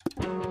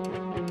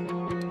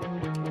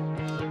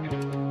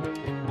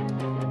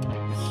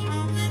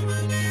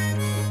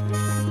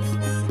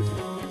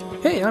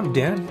Hey, I'm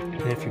Dan,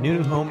 and if you're new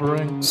to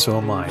homebrewing, so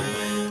am I.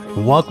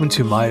 Welcome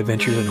to my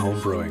adventures in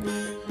homebrewing.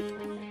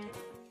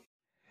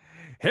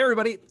 Hey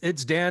everybody,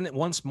 it's Dan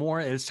once more.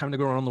 It's time to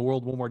go around the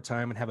world one more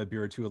time and have a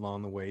beer or two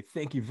along the way.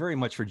 Thank you very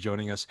much for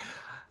joining us.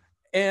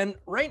 And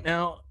right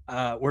now,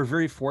 we're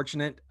very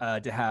fortunate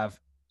to have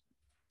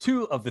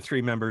two of the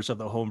three members of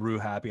the Homebrew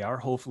Happy Hour.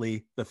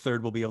 Hopefully the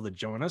third will be able to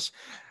join us.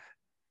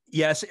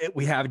 Yes,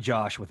 we have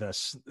Josh with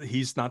us.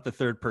 He's not the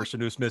third person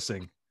who's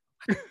missing.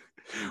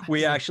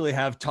 We actually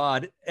have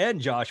Todd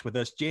and Josh with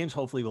us. James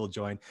hopefully will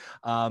join.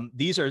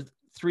 These are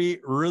three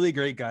really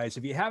great guys.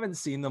 If you haven't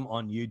seen them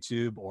on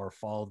YouTube or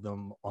followed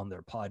them on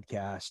their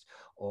podcast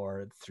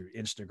or through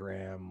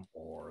Instagram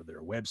or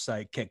their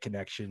website, Kent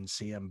Connection,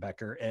 CM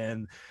Becker,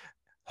 and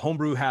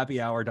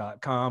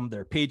homebrewhappyhour.com,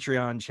 their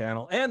Patreon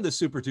channel, and the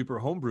Super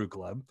Duper Homebrew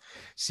Club.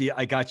 See,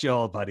 I got you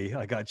all, buddy.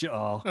 I got you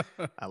all.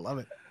 I love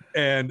it.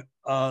 And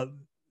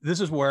this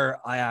is where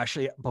I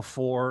actually,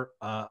 before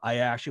I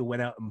actually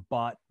went out and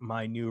bought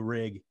my new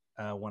rig,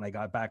 when I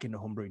got back into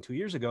homebrewing 2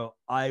 years ago,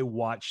 I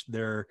watched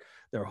their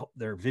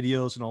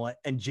videos and all that.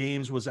 And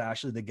James was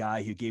actually the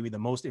guy who gave me the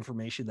most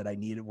information that I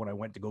needed when I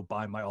went to go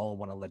buy my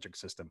all-in-one electric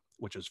system,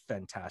 which was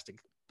fantastic.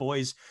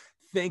 Boys,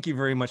 thank you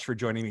very much for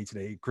joining me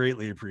today.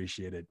 Greatly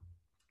appreciated.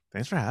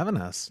 Thanks for having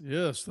us.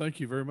 Yes,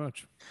 thank you very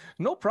much.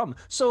 No problem.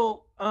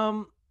 So,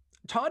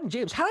 Todd and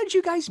James, how did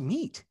you guys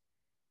meet?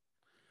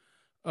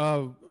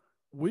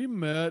 We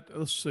met,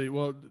 let's see.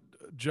 Well,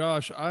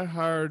 Josh, I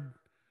hired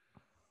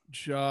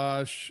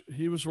Josh.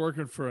 He was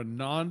working for a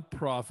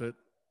nonprofit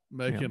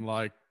making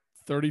like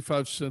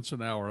 35 cents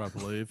an hour, I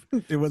believe.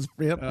 It was,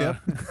 yep.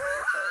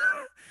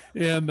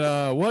 And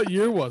what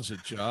year was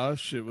it,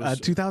 Josh? It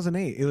was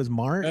 2008. It was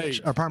March,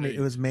 or pardon me,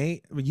 it was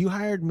May. You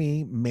hired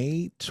me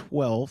May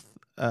 12th,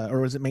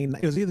 or was it May?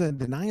 It was either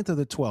the 9th or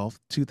the 12th,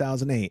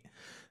 2008.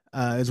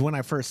 Is when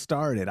I first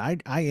started.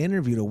 I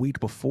interviewed a week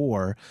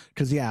before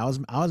because I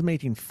was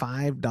making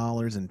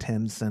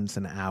 $5.10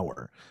 an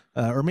hour,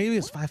 or maybe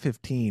it's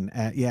 $5.15.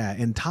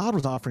 And Todd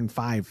was offering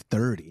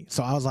 $5.30.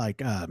 So I was like,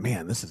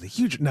 man, this is a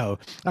huge no.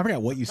 I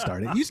forgot what you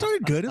started. You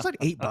started good. It was like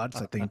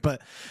 $8, I think.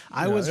 But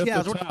at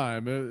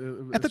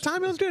the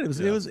time it was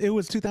good. It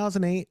was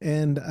 2008,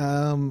 and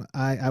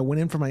I went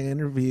in for my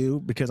interview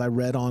because I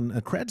read on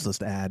a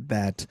Craigslist ad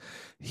that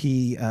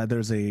I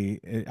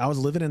was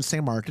living in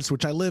San Marcos,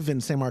 which I live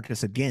in San Marcos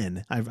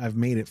again. I've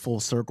made it full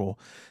circle,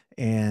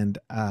 and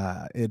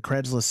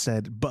Craigslist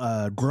said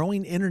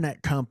growing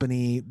internet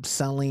company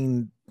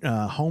selling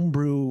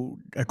homebrew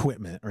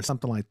equipment or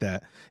something like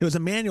that. It was a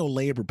manual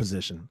labor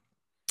position.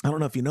 I don't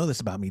know if you know this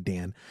about me,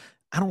 Dan.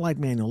 I don't like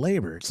manual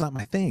labor. It's not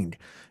my thing.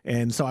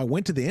 And so I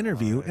went to the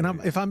interview,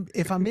 and if I'm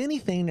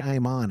anything,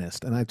 I'm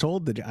honest. And I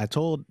told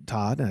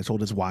Todd, and I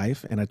told his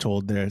wife, and I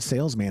told their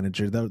sales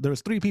manager. There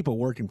was three people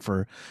working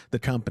for the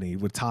company,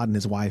 with Todd and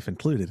his wife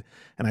included.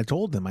 And I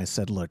told them, I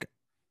said, look,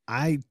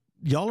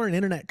 y'all are an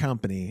internet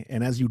company,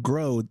 and as you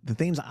grow, the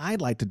things I'd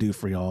like to do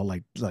for y'all,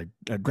 like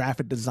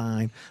graphic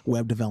design,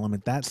 web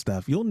development, that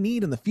stuff, you'll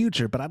need in the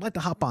future. But I'd like to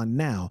hop on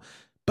now.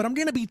 But I'm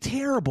gonna be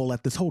terrible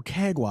at this whole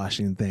keg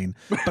washing thing.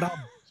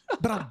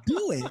 But I'll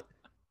do it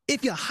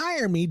if you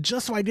hire me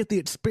just so I get the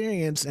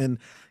experience. And,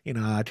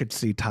 I could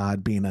see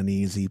Todd being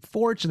uneasy.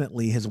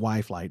 Fortunately, his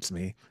wife likes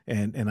me,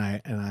 and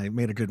I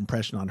made a good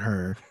impression on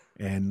her,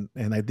 and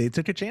they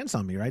took a chance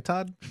on me. Right,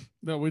 Todd?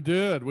 No, we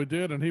did.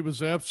 And he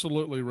was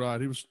absolutely right.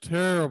 He was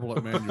terrible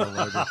at manual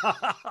labor.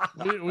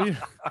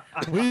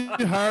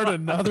 We hired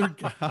another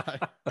guy.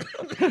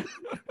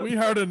 We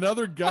hired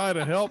another guy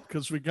to help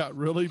because we got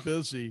really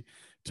busy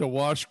to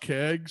wash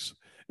kegs.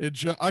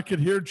 I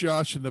could hear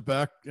Josh in the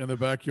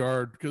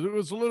backyard, because it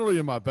was literally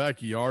in my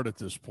backyard at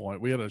this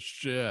point. We had a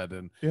shed,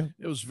 and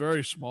it was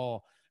very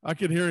small. I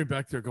could hear him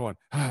back there going,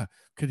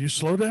 "Could you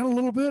slow down a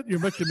little bit? You're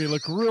making me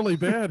look really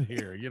bad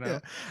here."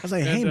 I was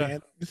like, "Hey,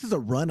 man, this is a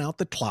run out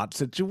the clock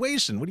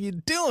situation. What are you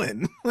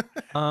doing?"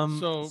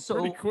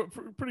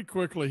 Pretty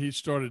quickly, he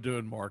started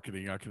doing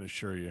marketing. I can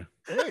assure you.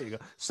 There you go.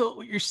 So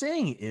what you're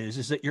saying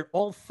is that you're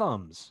all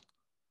thumbs.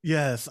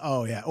 Yes.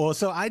 Oh, yeah. Well,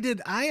 so I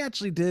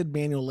actually did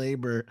manual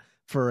labor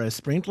for a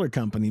sprinkler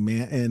company,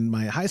 man, in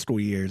my high school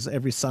years,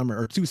 every summer,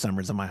 or 2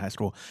 summers in my high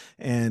school.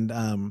 And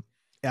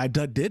I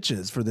dug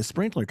ditches for the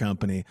sprinkler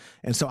company.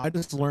 And so I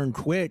just learned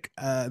quick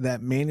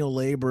that manual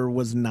labor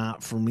was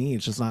not for me.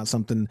 It's just not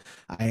something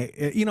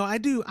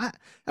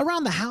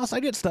around the house,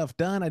 I get stuff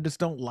done. I just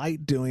don't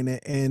like doing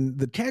it. And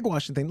the keg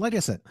washing thing, like I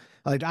said,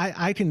 like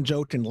I can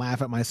joke and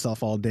laugh at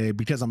myself all day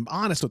because I'm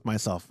honest with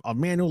myself.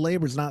 Manual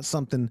labor is not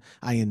something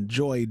I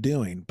enjoy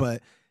doing,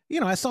 but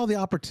I saw the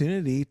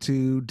opportunity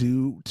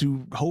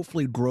to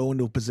hopefully grow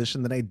into a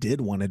position that I did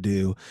want to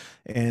do.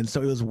 And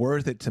so it was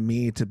worth it to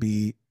me to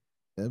be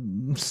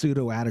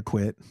pseudo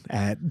adequate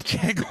at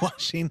keg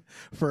washing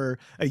for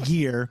a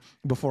year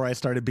before I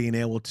started being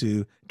able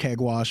to keg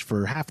wash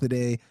for half the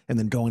day and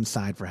then go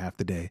inside for half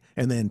the day,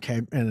 and then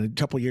and a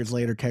couple of years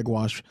later keg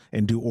wash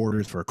and do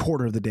orders for a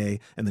quarter of the day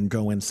and then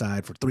go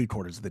inside for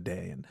 3/4 of the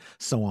day, and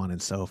so on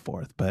and so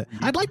forth. But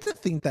I'd like to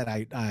think that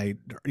I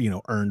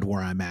earned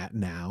where I'm at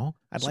now.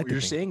 So what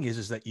you're saying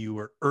is that you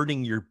were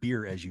earning your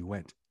beer as you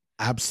went.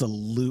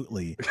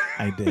 Absolutely,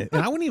 I did.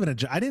 And I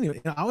didn't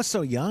even, I was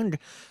so young.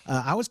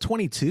 I was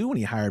 22 when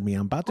he hired me.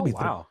 I'm about to be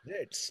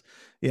 36.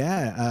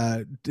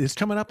 Yeah. It's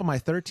coming up on my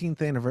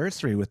 13th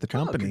anniversary with the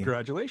company.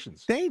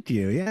 Congratulations. Thank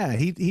you. Yeah.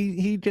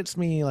 He gets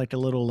me like a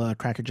little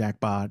Cracker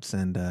Jack box,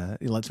 and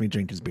he lets me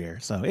drink his beer.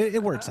 So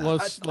it works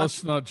out.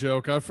 Let's not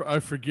joke. I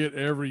forget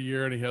every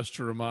year, and he has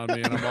to remind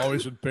me, and I'm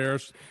always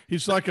embarrassed.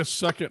 He's like a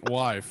second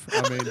wife.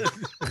 I mean,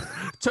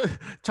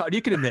 Todd,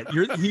 you can admit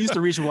he's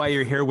the reason why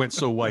your hair went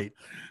so white.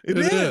 It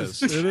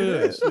is. It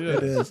is. Yeah.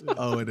 It is.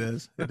 Oh, it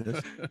is. It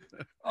is.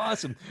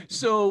 Awesome.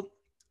 So,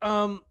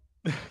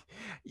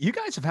 you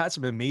guys have had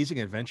some amazing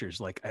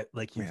adventures. Like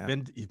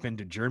you've been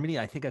to Germany,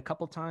 I think, a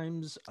couple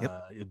times.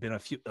 Yep. You've been a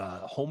few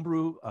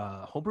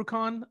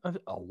HomebrewCon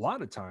a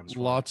lot of times.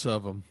 Lots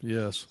of them.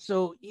 Yes.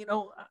 So,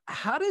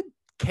 how did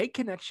Keg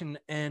Connection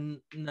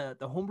and the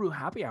Homebrew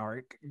Happy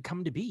Hour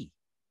come to be?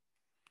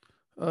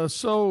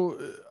 So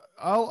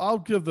I'll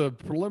give the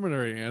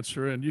preliminary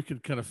answer, and you can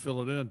kind of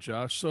fill it in,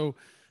 Josh. So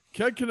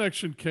Keg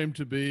Connection came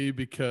to be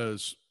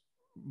because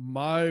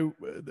my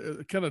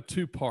kind of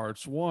two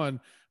parts. One,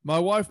 my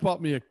wife bought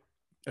me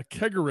a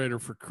kegerator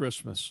for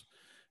Christmas,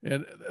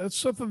 and that's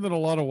something that a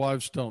lot of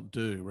wives don't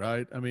do,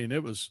 right? I mean,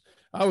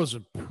 I was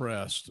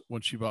impressed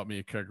when she bought me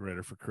a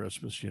kegerator for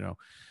Christmas,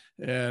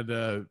 and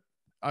I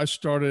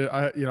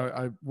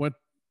went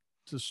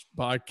to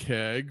buy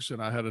kegs,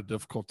 and I had a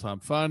difficult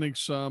time finding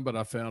some, but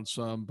I found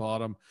some, bought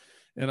them,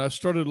 and I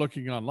started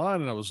looking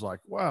online, and I was like,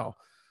 wow,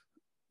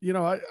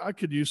 I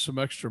could use some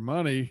extra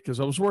money, because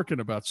I was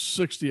working about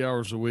 60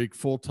 hours a week,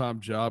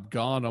 full-time job,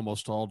 gone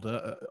almost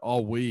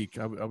all week.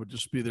 I would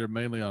just be there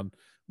mainly on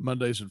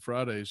Mondays and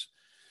Fridays,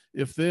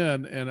 if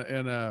then.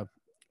 And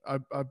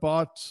I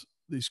bought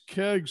these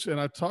kegs,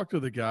 and I talked to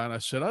the guy, and I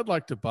said, I'd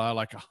like to buy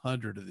like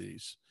 100 of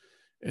these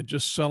and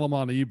just sell them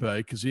on eBay,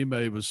 because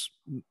eBay was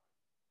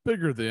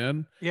bigger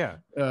then. Yeah.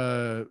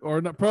 Or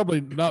not, probably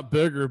not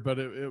bigger, but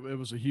it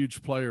was a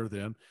huge player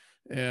then.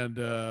 And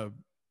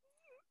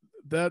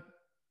that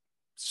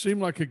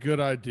seemed like a good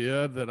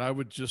idea, that I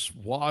would just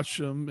wash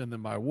them, and then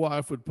my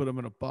wife would put them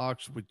in a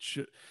box.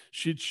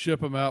 She'd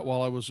ship them out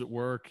while I was at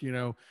work,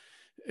 and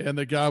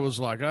the guy was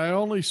like, I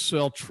only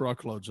sell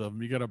truckloads of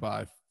them. You got to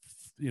buy,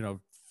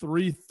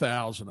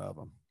 3,000 of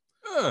them.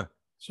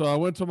 So I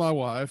went to my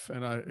wife,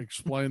 and I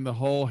explained the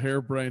whole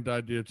harebrained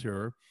idea to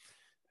her.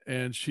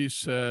 And she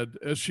said,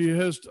 as she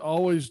has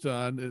always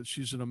done,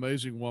 she's an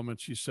amazing woman.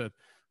 She said,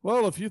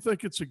 well, if you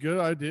think it's a good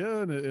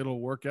idea and it'll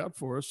work out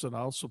for us, then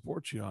I'll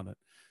support you on it.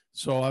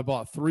 So I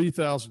bought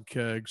 3,000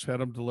 kegs, had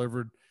them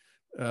delivered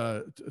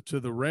to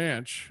the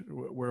ranch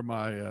where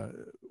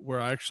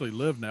I actually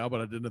live now,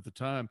 but I didn't at the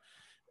time.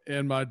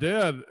 And my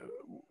dad,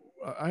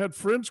 I had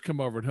friends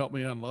come over and help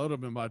me unload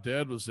them, and my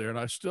dad was there. And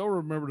I still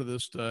remember to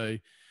this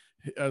day,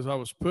 as I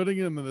was putting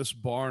him in this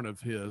barn of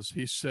his,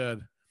 he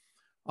said,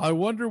 I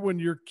wonder when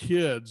your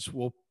grandkids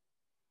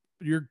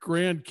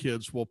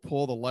will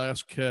pull the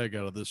last keg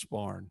out of this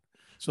barn.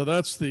 So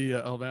that's the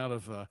amount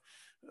of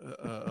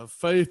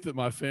faith that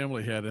my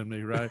family had in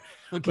me, right?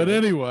 Okay. But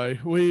anyway,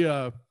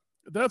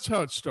 that's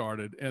how it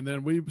started. And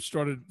then we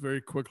started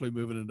very quickly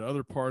moving into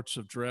other parts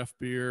of draft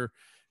beer.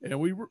 And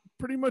we were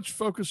pretty much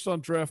focused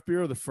on draft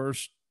beer the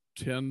first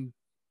 10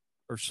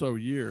 or so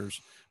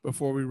years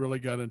before we really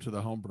got into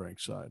the homebrewing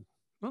side.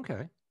 Okay.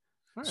 All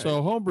right.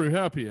 So Homebrew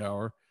Happy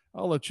Hour,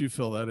 I'll let you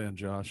fill that in,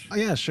 Josh. Oh,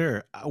 yeah,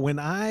 sure. When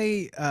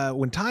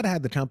Todd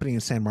had the company in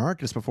San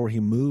Marcos before he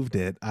moved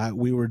it,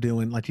 we were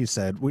doing, like you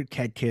said, we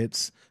keg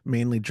kits,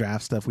 mainly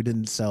draft stuff. We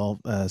didn't sell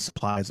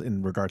supplies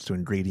in regards to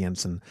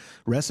ingredients and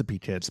recipe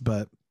kits,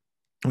 but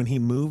when he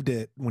moved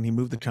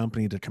the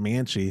company to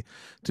Comanche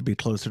to be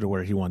closer to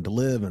where he wanted to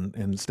live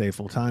and stay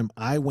full time,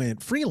 I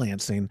went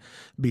freelancing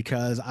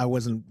because I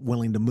wasn't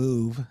willing to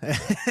move.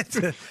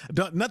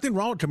 Nothing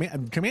wrong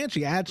with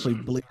Comanche. Actually,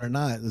 believe it or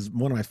not, is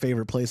one of my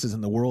favorite places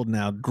in the world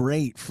now.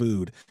 Great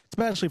food,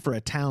 especially for a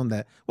town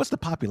that. What's the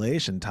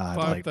population, Todd?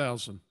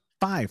 5,000.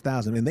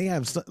 5,000, and they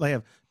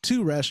have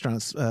two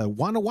restaurants,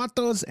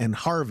 Guanajuato's and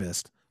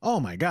Harvest. Oh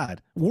my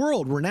God,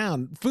 world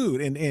renowned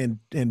food and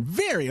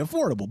very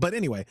affordable. But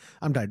anyway,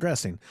 I'm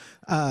digressing.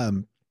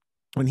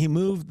 When he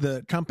moved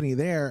the company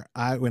there,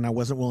 when I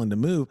wasn't willing to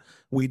move,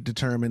 we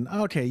determined,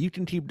 okay, you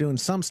can keep doing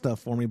some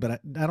stuff for me, but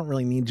I don't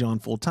really need you on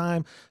full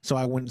time. So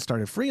I went and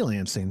started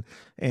freelancing,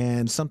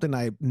 and something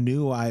I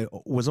knew I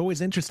was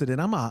always interested in.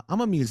 I'm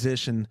a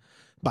musician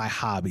by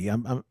hobby.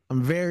 I'm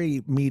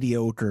very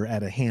mediocre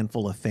at a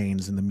handful of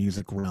things in the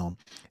music realm.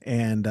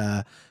 And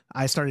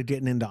I started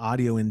getting into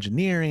audio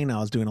engineering. I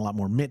was doing a lot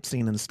more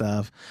mixing and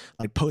stuff,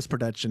 like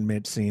post-production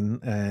mixing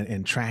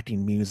and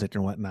tracking music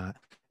and whatnot.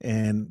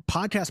 And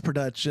podcast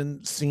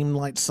production seemed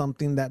like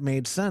something that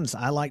made sense.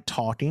 I like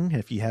talking,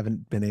 if you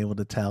haven't been able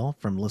to tell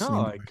from listening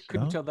No, to I our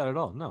couldn't show. tell that at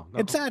all. No.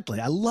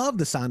 Exactly. I love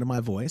the sound of my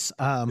voice.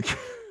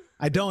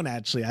 I don't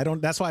actually. I don't.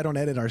 That's why I don't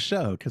edit our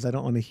show, because I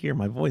don't want to hear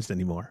my voice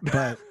anymore.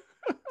 But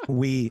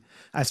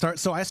I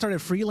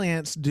started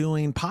freelance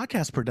doing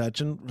podcast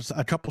production,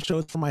 a couple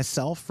shows for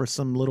myself for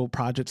some little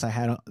projects I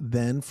had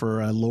then for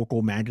a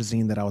local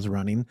magazine that I was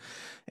running.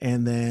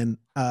 And then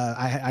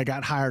I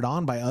got hired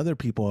on by other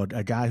people.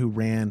 A guy who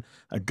ran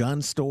a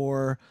gun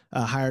store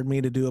hired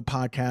me to do a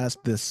podcast.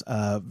 This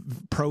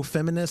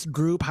pro-feminist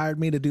group hired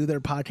me to do their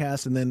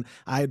podcast. And then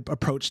I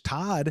approached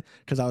Todd,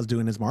 because I was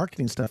doing his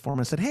marketing stuff for him.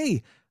 I said,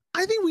 hey,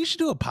 I think we should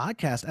do a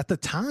podcast. At the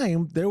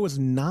time, there was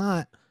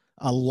not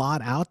a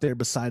lot out there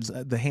besides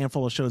the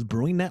handful of shows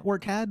Brewing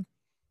Network had,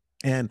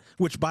 and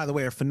which, by the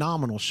way, are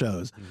phenomenal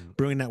shows. Mhm.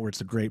 Brewing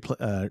Network's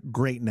a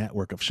great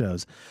network of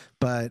shows.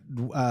 But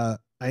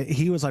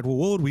he was like, well,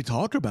 what would we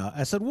talk about?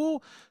 I said,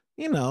 well,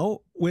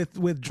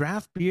 with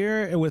draft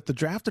beer and with the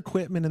draft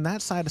equipment and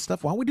that side of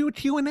stuff, why don't we do a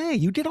Q&A?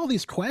 You get all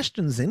these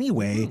questions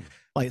anyway,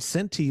 like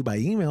sent to you by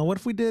email. What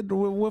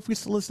if we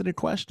solicited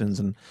questions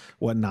and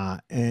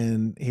whatnot?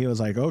 And he was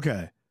like,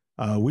 okay,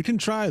 we can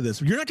try this.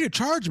 You're not going to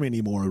charge me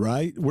anymore,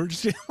 right? We're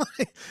just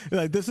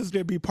like, this is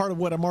going to be part of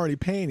what I'm already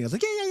paying you. I was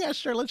like, yeah,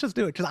 sure. Let's just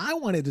do it. Cause I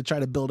wanted to try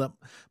to build up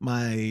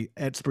my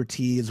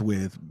expertise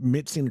with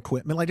mixing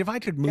equipment. Like if I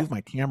could move my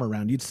camera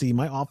around, you'd see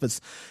my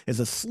office is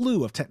a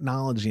slew of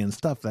technology and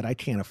stuff that I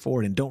can't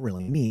afford and don't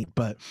really need.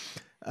 But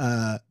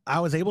I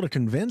was able to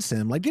convince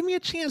him, like, give me a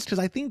chance, because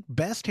I think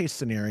best case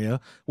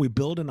scenario, we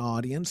build an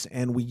audience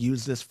and we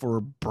use this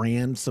for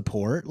brand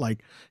support.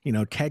 Like,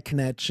 Keg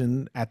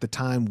Connection at the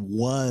time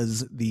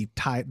was the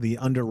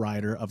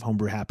underwriter of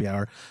Homebrew Happy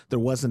Hour. There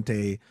wasn't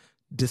a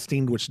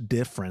distinguished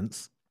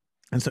difference.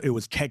 And so it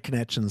was Keg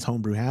Connection's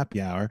Homebrew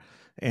Happy Hour.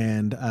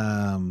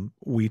 And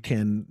we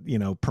can,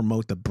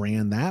 promote the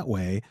brand that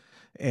way.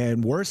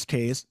 And worst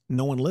case,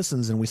 no one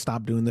listens and we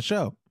stop doing the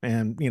show.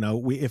 And,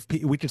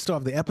 we could still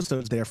have the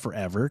episodes there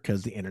forever,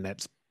 because the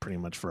internet's pretty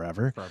much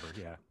forever.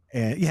 Yeah.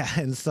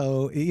 And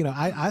so,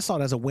 I saw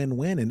it as a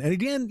win-win. And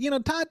again,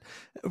 Todd,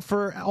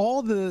 for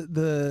all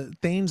the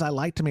things I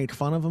like to make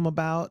fun of him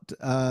about,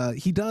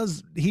 he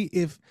does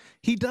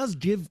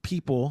give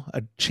people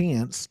a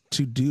chance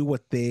to do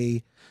what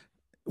they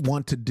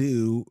want to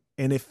do.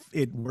 And if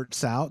it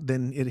works out,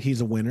 then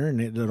he's a winner, and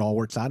it all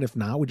works out. If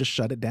not, we just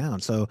shut it down.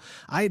 So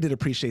I did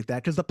appreciate that,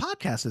 because the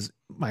podcast is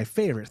my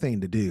favorite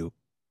thing to do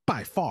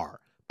by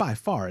far.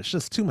 It's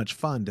just too much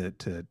fun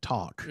to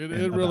talk.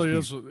 It really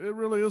is. It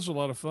really is a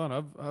lot of fun.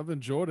 I've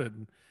enjoyed it.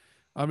 And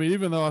I mean,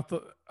 even though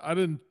I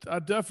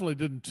definitely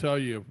didn't tell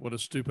you what a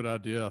stupid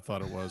idea I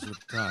thought it was at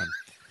the time,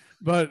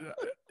 but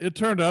it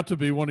turned out to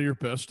be one of your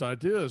best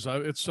ideas.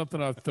 It's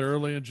something I've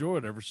thoroughly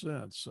enjoyed ever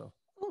since. So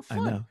fun.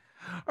 I know.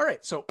 All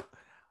right. So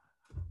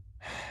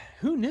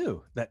who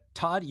knew that,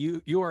 Todd,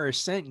 you are a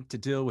saint to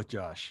deal with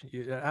Josh?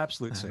 You're an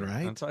absolute saint.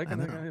 Right? That's like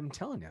I'm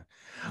telling you.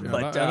 Yeah,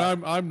 but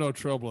I'm no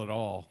trouble at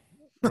all.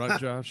 Right,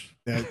 Josh?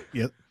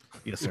 Yep.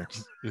 Yes, sir.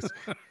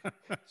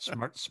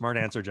 Smart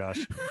answer,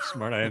 Josh.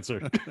 Smart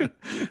answer.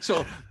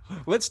 So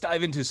let's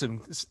dive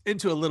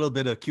into a little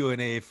bit of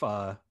Q&A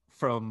from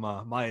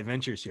my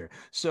adventures here.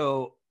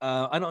 So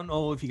I don't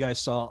know if you guys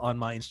saw on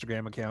my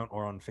Instagram account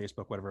or on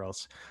Facebook, whatever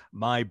else,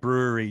 my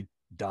brewery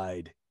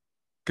died.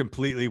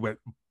 Completely went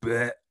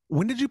bleh.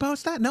 When did you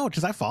post that? No,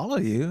 because I follow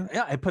you.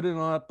 Yeah, I put it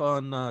up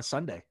on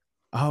Sunday.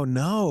 Oh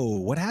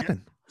no, what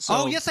happened?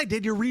 So, yes, I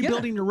did. You're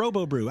rebuilding your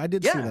Robo Brew. I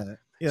did see that.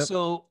 Yep.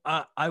 So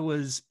I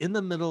was in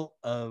the middle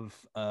of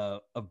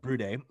brew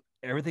day.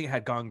 Everything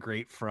had gone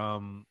great,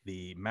 from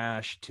the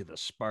mash to the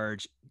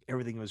sparge.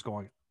 Everything was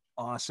going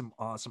awesome.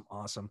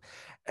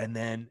 And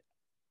then,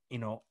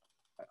 I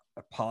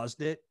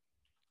paused it,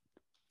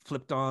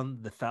 flipped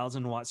on the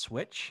 1,000-watt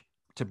switch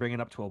to bring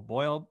it up to a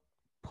boil,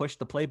 pushed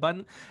the play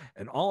button,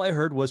 and all I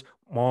heard was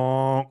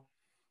 "Monk."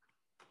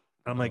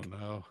 I'm like,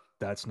 no,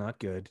 that's not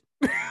good.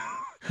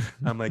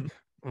 I'm like,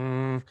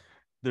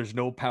 there's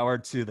no power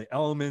to the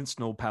elements,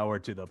 no power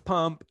to the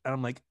pump. And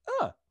I'm like,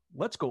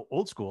 let's go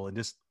old school and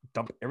just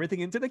dump everything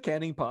into the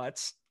canning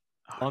pots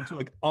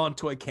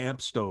onto a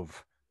camp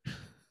stove.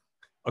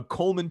 A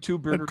Coleman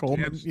two-burner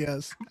camp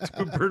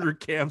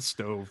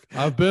stove.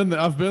 I've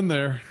been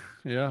there.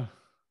 Yeah.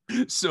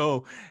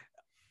 So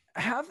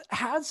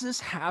has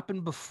this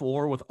happened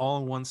before with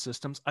all-in-one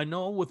systems? I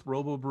know with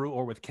RoboBrew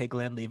or with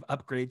Kegland, they've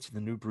upgraded to the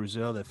new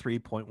Brewzilla, the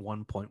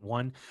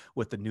 3.1.1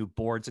 with the new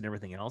boards and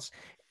everything else.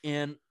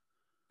 And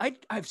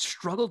I've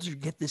struggled to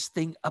get this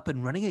thing up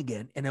and running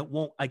again, and it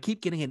won't. I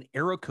keep getting an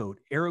error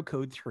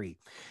code 3.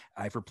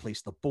 I've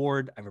replaced the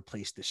board. I've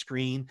replaced the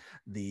screen.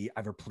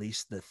 I've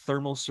replaced the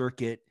thermal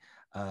circuit.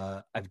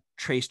 I've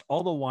traced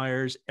all the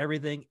wires,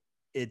 everything.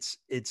 It's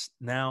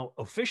now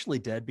officially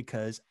dead,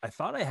 because I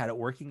thought I had it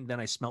working. Then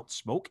I smelt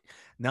smoke.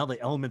 Now the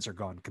elements are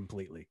gone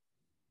completely.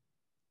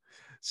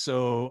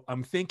 So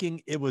I'm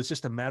thinking it was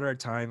just a matter of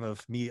time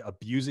of me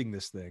abusing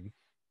this thing,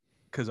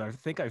 because I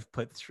think I've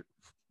put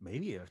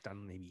maybe I've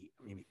done maybe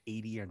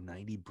 80 or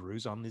 90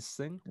 brews on this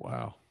thing.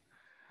 Wow.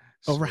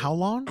 Over So, how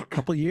long? A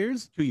couple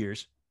years? 2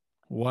 years.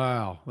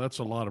 Wow. That's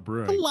a lot of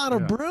brewing. A lot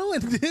of brewing,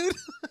 dude.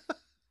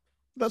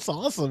 That's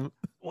awesome.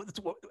 Well,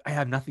 I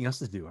have nothing else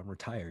to do. I'm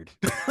retired.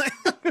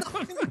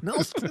 Nothing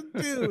else to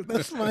do.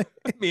 That's my.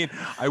 I mean,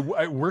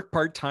 I work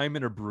part-time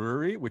in a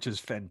brewery, which is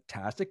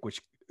fantastic,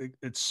 which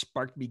it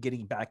sparked me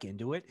getting back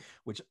into it,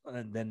 which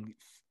then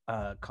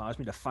caused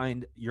me to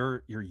find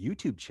your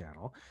YouTube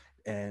channel.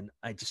 And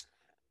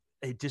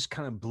it just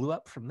kind of blew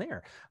up from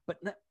there. But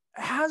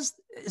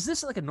is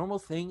this like a normal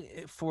thing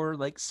for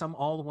like some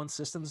all-in-one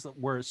systems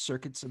where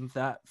circuits and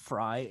that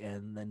fry,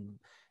 and then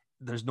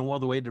there's no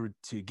other way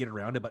to get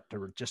around it but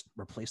to just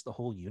replace the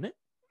whole unit?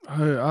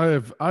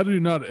 I do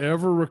not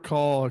ever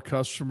recall a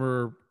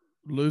customer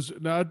lose.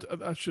 No,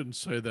 I shouldn't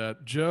say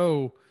that.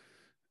 Joe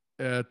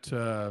at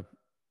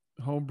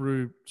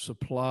Homebrew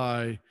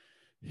Supply,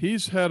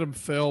 he's had them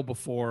fail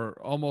before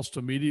almost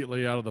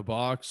immediately out of the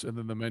box, and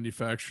then the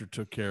manufacturer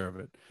took care of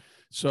it.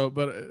 So,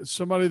 but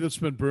somebody that's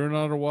been brewing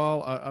on it a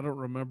while, I don't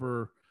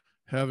remember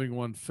having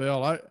one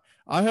fail.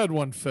 I had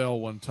one fail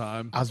one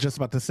time. I was just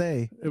about to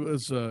say it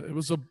was a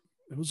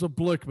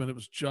Blickman. It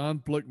was John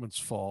Blickman's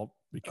fault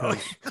because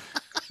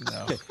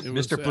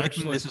Mr.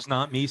 Blickman, this is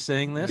not me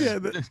saying this. Yeah,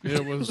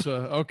 it was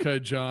okay,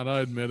 John.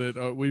 I admit it.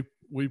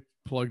 We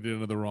plugged it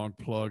into the wrong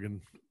plug and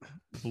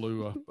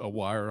blew a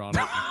wire on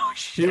it. Oh,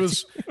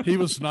 he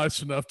was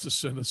nice enough to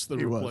send us the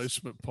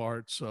replacement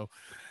part. So,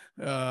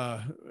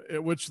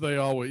 which they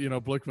always,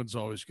 Blickman's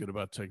always good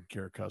about taking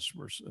care of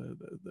customers.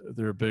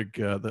 They're big.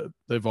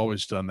 They've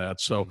always done that.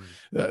 So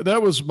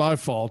that was my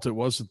fault. It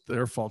wasn't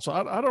their fault. So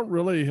I don't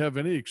really have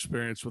any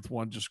experience with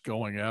one just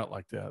going out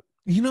like that.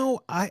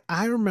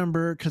 I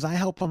remember because I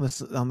help on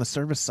the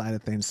service side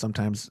of things.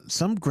 Sometimes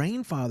some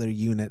Grainfather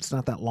units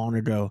not that long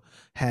ago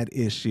had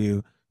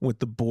issue with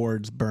the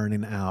boards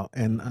burning out,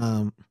 and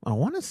I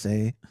want to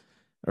say,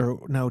 or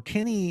no,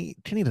 Kenny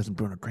doesn't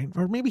brew on a grain,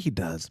 or maybe he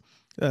does.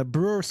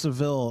 Brewer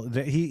Seville,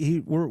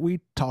 we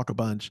talk a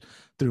bunch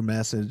through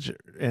message,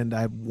 and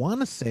I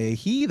want to say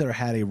he either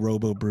had a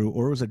Robo Brew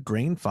or it was a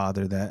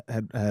Grainfather that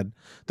had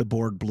the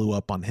board blew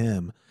up on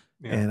him.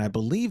 Yeah. And I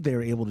believe they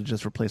were able to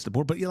just replace the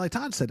board. But like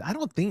Todd said, I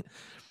don't think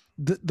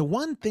the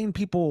one thing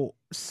people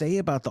say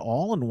about the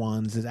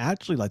all-in-ones is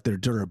actually like their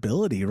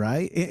durability,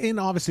 right? And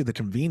obviously the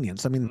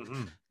convenience. I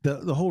mean,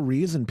 the whole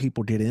reason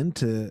people get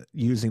into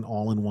using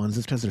all-in-ones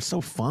is because they're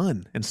so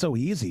fun and so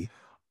easy.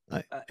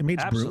 It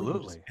makes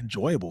brewing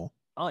enjoyable.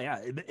 Oh yeah,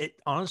 it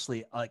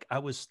honestly, like I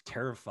was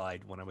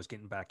terrified when I was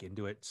getting back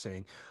into it,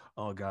 saying,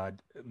 "Oh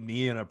God,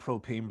 me and a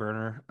propane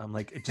burner." I'm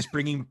like, just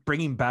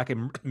bringing back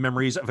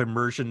memories of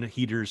immersion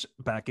heaters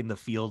back in the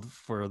field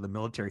for the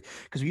military,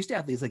 because we used to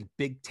have these like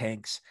big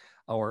tanks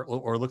or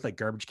look like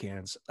garbage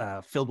cans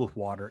filled with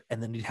water,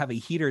 and then you'd have a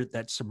heater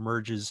that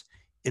submerges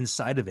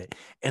inside of it,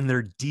 and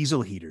they're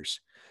diesel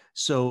heaters,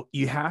 so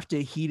you have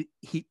to heat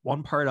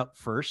one part up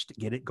first to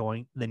get it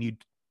going, then you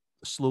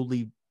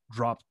slowly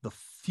drop the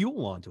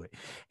fuel onto it,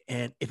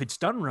 and if it's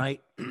done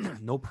right,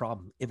 no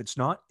problem. If it's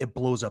not, it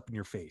blows up in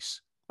your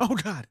face. Oh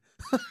God.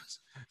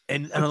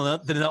 and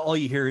then all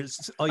you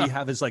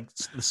have is like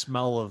the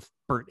smell of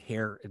burnt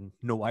hair and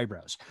no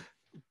eyebrows.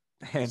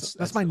 Hence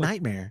that's my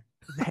nightmare.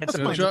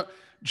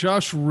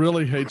 Josh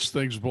really hates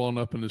things blowing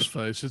up in his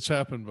face. It's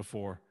happened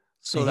before,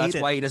 so that's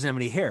why he doesn't have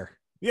any hair.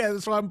 Yeah,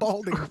 that's why I'm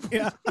balding.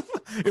 Yeah.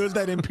 It was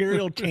that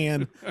Imperial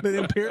can.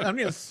 I'm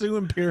gonna sue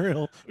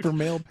Imperial for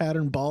male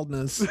pattern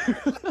baldness.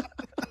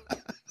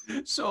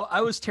 So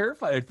I was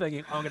terrified,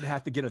 thinking I'm gonna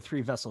have to get a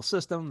 3-vessel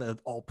system, the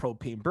all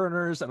propane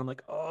burners, and I'm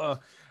like, oh,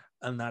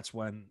 and that's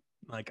when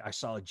like I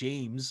saw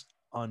James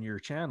on your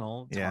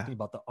channel talking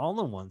about the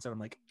all-in-ones, and I'm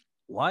like,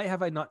 why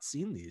have I not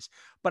seen these?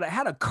 But I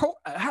had a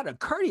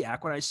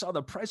cardiac when I saw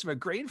the price of a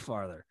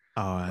Grainfather.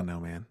 Oh, I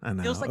know, man. I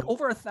know. It was like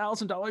over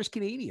 $1,000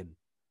 Canadian.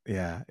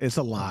 Yeah, it's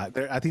a lot.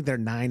 I think they're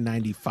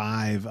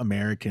 $9.95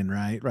 American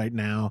right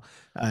now,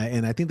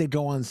 and I think they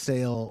go on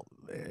sale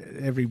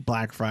every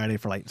Black Friday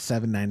for like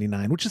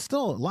 $7.99, which is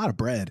still a lot of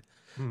bread.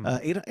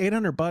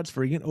 $800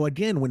 for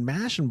again, when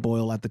Mash and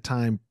Boil at the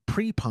time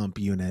pre-pump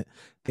unit,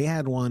 they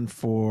had one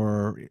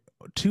for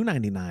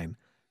 $299.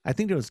 I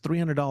think it was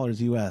 $300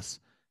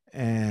 US.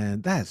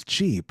 And that's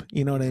cheap.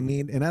 You know what I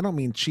mean? And I don't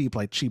mean cheap,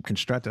 like cheap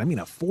constructed. I mean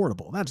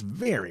affordable. That's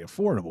very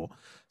affordable.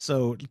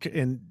 So,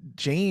 and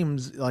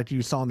James, like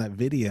you saw in that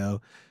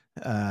video,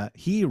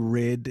 he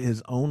rigged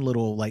his own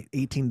little like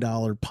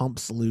 $18 pump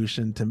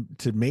solution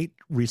to make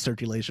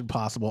recirculation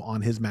possible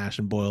on his Mash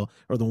and Boil,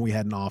 or the one we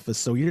had in office.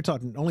 So you're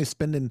talking only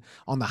spending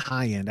on the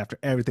high end after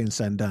everything's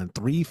said and done,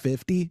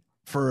 $350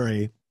 for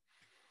a,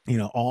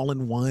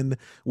 all-in-one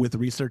with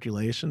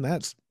recirculation.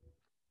 That's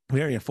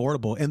very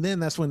affordable. And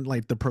then that's when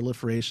like the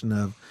proliferation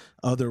of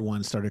other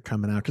ones started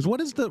coming out. Because what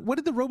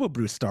did the Robo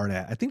Brew start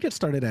at? I think it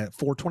started at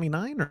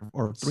 $4.29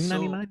 or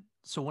 $3.99.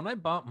 So when I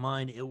bought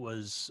mine, it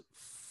was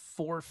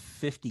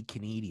 $4.50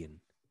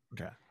 Canadian.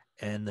 Okay.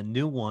 And the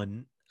new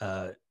one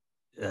that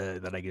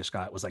I just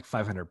got was like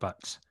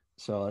 $500.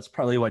 So that's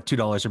probably what,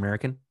 $2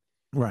 American.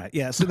 Right.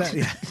 Yeah. So that,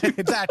 yeah,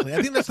 exactly.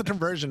 I think that's the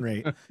conversion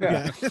rate.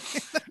 Yeah.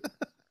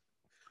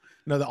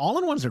 No, the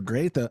all-in-ones are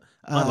great. I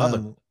love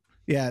it.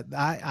 Yeah,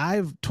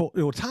 I've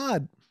told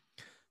Todd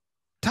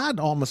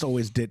almost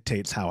always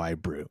dictates how I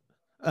brew.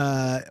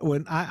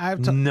 When I've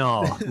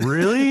No,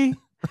 really?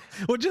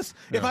 well, just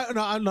if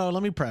no,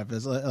 let me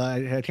preface.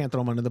 I can't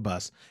throw him under the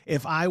bus.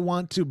 If I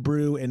want to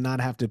brew and not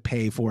have to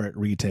pay for it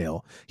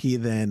retail, he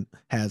then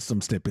has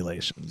some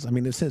stipulations. I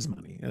mean, it's his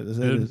money.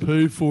 And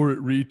pay for it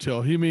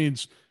retail. He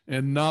means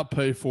and not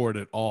pay for it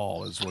at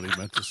all is what he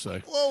meant to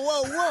say.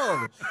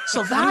 Whoa.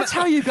 So that's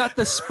how you got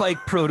the Spike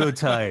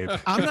prototype.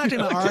 I'm not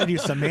going to argue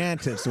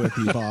semantics with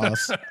you,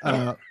 boss.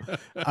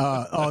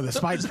 The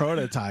Spike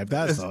prototype.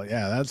 That's all.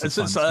 Yeah, that's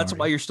so that's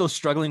why you're still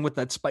struggling with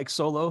that Spike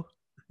Solo.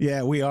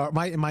 Yeah, we are.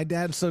 My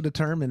dad's so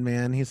determined,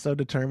 man. He's so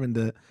determined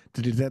to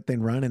do that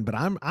thing running. But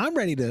I'm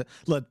ready to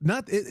look.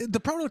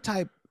 The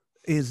prototype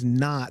is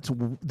not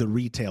the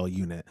retail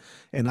unit,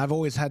 and I've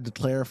always had to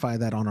clarify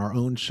that on our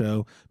own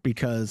show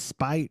because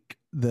Spike,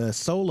 the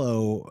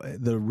Solo,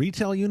 the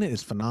retail unit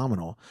is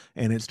phenomenal,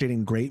 and it's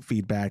getting great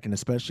feedback, and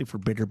especially for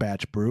bigger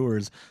batch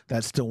brewers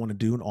that still want to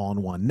do an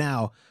all-in-one.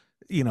 Now,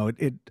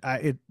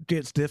 it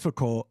gets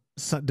difficult.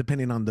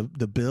 Depending on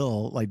the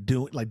bill, like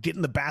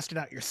getting the basket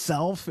out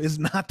yourself is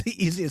not the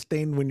easiest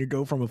thing when you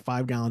go from a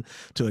 5-gallon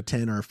to a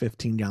 10 or a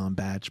 15-gallon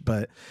batch.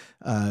 But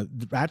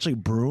actually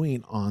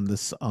brewing on a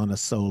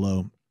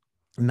Solo,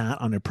 not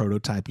on a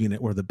prototype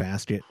unit where the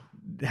basket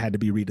had to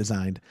be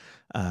redesigned,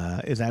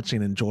 is actually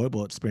an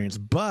enjoyable experience.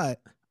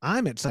 But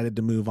I'm excited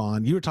to move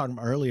on. You were talking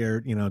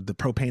earlier, the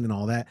propane and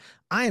all that.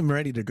 I am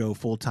ready to go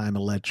full-time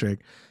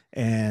electric.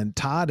 And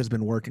Todd has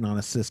been working on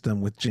a system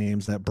with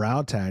James, that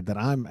BrauTag, that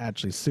I'm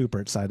actually super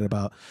excited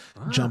about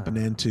jumping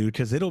into,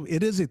 because it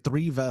is a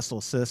 3-vessel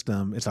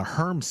system. It's a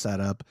Herm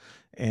setup,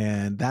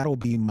 and that'll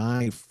be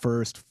my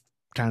first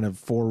kind of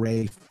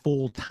foray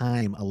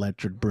full-time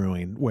electric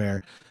brewing,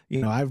 where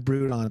I've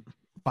brewed on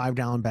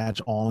 5-gallon batch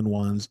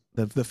all-in-ones.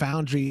 The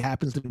Foundry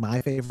happens to be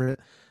my favorite.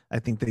 I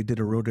think they did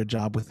a real good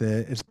job with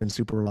it. It's been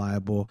super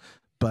reliable.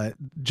 But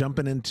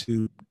jumping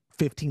into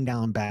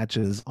 15-gallon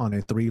batches on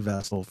a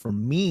 3-vessel for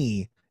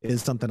me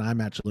is something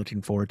I'm actually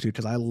looking forward to,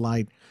 because I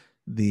like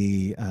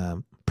the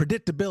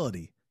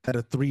predictability that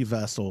a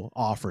 3-vessel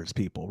offers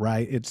people,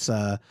 right? It's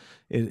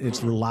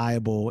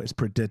reliable, it's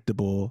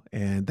predictable,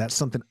 and that's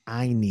something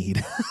I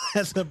need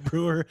as a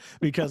brewer,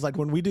 because like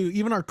when we do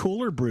even our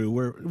cooler brew,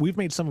 where we've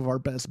made some of our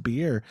best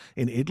beer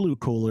in Igloo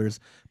coolers,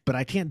 but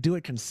I can't do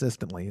it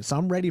consistently. So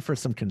I'm ready for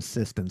some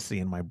consistency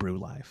in my brew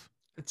life.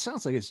 It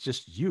sounds like it's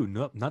just you,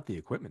 not the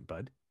equipment,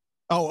 bud.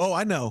 Oh,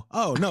 I know.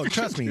 Oh, no,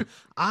 trust me.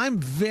 I'm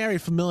very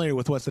familiar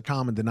with what's the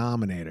common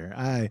denominator.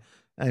 I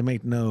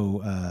make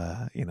no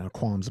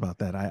qualms about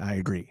that. I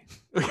agree.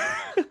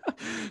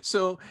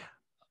 So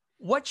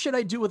what should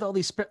I do with all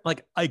these?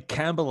 I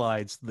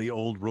Campbellized the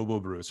old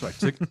RoboBrew.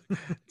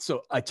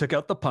 So I took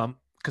out the pump,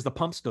 because the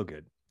pump's still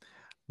good.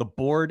 The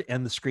board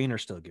and the screen are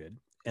still good,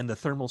 and the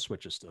thermal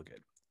switch is still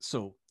good.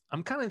 So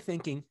I'm kind of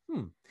thinking,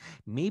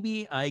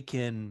 maybe I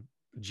can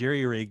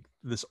jerry-rig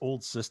this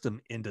old system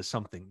into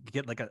something,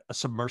 get like a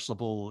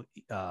submersible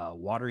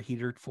water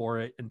heater for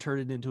it and turn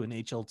it into an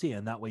HLT,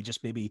 and that way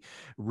just maybe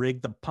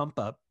rig the pump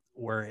up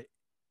with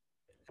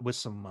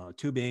some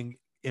tubing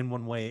in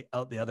one way,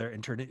 out the other,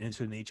 and turn it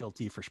into an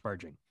HLT for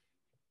sparging.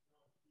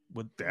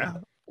 Would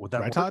that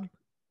right, work? Todd?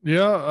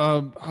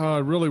 Yeah, I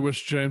really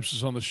wish James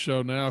is on the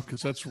show now,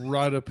 because that's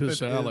right up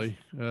his alley.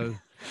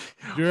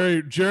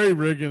 Jerry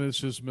Riggin is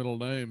his middle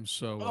name,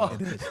 so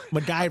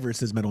MacGyver's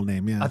his middle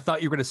name. Yeah, I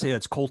thought you were going to say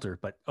it's Coulter,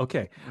 but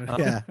okay.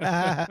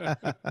 Yeah.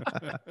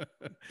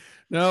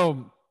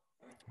 No,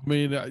 I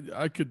mean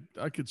I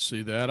could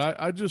see that.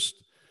 I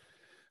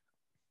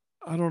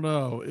don't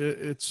know.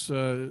 It's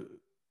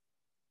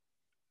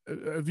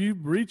have you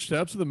reached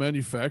out to the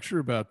manufacturer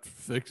about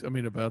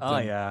about Oh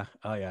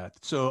yeah.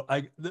 So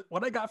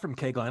what I got from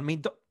Kegline, I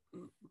mean,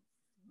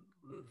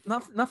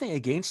 nothing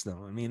against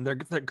them. I mean, they're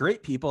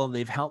great people.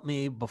 They've helped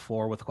me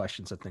before with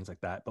questions and things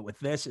like that. But with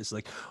this, it's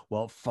like,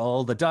 well,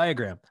 follow the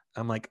diagram.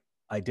 I'm like,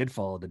 I did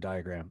follow the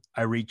diagram.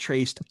 I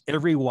retraced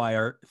every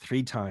wire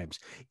 3 times.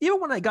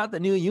 Even when I got the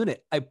new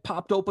unit, I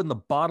popped open the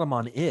bottom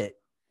on it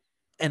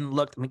and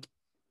looked. I'm like,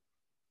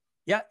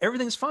 yeah,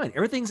 everything's fine.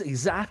 Everything's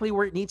exactly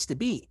where it needs to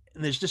be.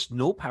 And there's just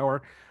no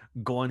power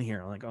going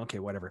here. I'm like, okay,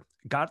 whatever.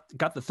 Got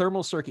the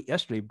thermal circuit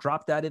yesterday,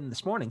 dropped that in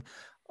this morning.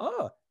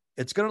 Oh,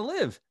 it's going to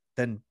live.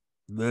 Then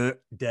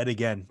dead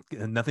again.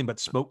 Nothing but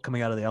smoke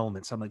coming out of the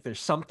elements. I'm like, there's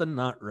something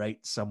not right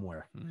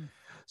somewhere.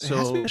 So it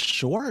has to be a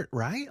short,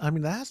 right? I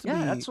mean, that has to be.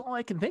 Yeah, that's all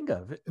I can think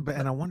of.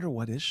 And I wonder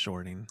what is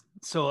shorting.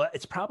 So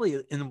it's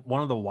probably in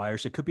one of the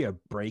wires. It could be a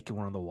break in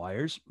one of the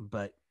wires,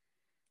 but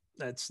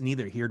that's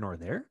neither here nor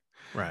there.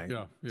 Right.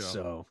 Yeah.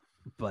 So,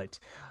 but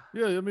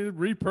yeah, I mean,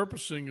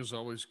 repurposing is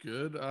always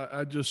good.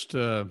 I just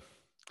I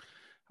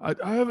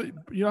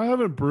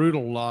haven't brewed a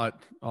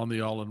lot on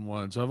the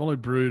all-in-ones. I've only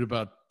brewed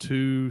about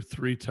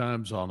 2-3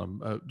 times on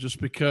them,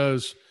 just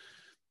because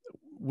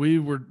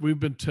we've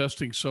been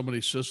testing so many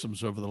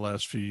systems over the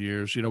last few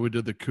years. We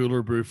did the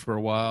cooler brew for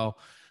a while,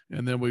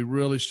 and then we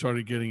really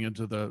started getting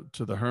into the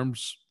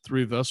Herms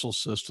 3 vessel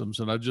systems.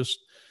 And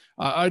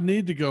I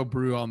need to go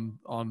brew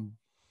on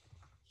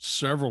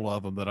several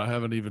of them that I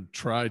haven't even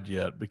tried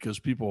yet because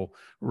people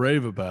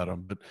rave about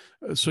them.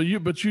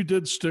 But you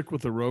did stick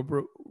with the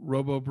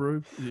Robo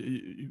Brew.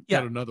 You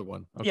got another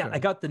one. Okay. Yeah, I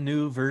got the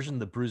new version,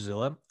 the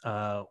Brewzilla.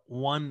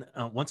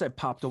 Once I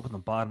popped open the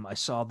bottom, I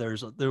saw there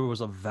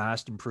was a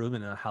vast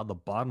improvement in how the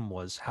bottom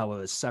was, how it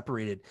was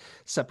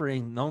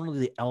separating not only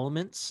the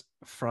elements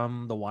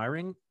from the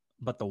wiring,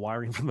 but the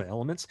wiring from the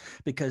elements,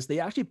 because they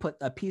actually put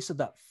a piece of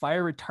that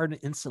fire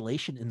retardant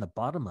insulation in the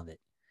bottom of it.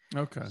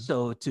 Okay.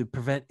 So to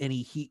prevent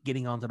any heat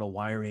getting onto the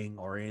wiring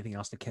or anything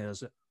else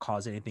to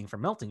cause anything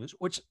from melting,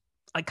 which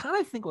I kind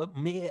of think what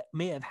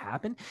may have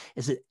happened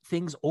is that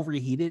things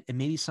overheated and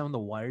maybe some of the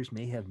wires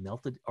may have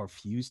melted or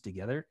fused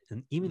together,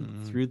 and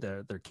even through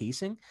their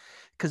casing,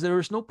 because there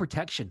was no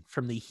protection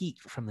from the heat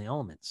from the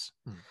elements.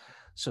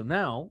 So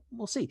now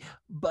we'll see.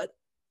 But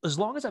as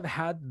long as I've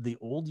had the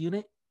old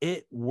unit,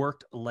 it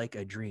worked like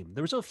a dream.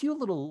 There was a few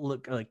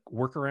little like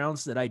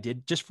workarounds that I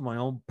did just for my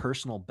own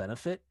personal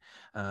benefit,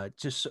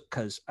 just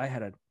because I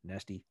had a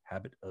nasty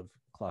habit of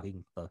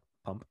clogging the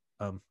pump.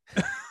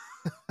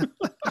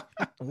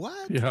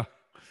 What? Yeah.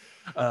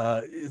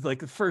 Like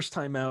the first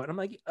time out, I'm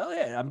like, oh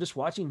yeah, I'm just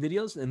watching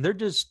videos and they're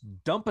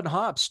just dumping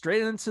hops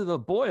straight into the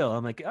boil.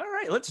 I'm like, all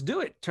right, let's do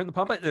it. Turn the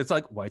pump on. It's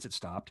like, why is it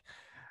stopped?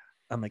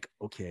 I'm like,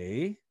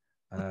 okay.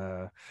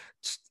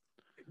 Just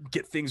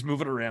get things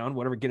moving around,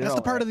 whatever. That's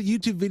the part of the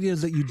YouTube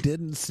videos that you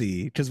didn't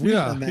see, because we've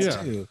done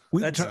that too.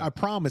 I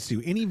promise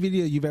you, any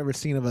video you've ever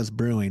seen of us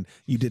brewing,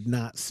 you did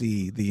not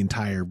see the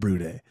entire brew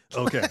day.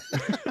 Okay.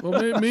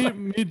 Well,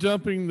 me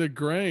dumping the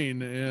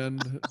grain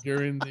and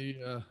during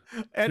the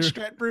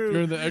extract brew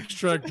during the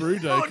extract brew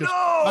day. Oh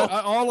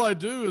no! All I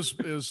do is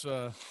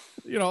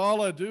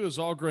all I do is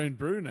all grain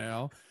brew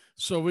now.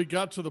 So we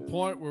got to the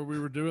point where we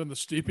were doing the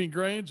steeping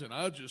grains, and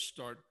I just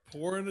start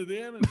pouring it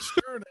in and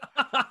stirring it.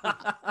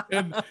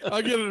 And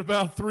I get it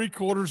about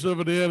 3/4 of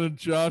it in, and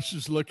Josh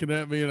is looking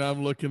at me, and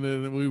I'm looking at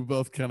it, and we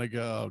both kind of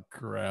go, "Oh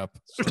crap!"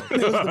 So,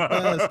 it was the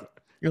best.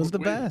 It was the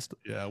best.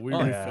 Yeah, we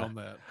refilmed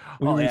that.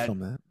 We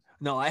refilmed that.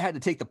 No, I had to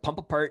take the pump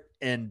apart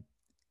and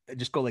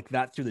just go like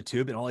that through the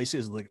tube, and all I see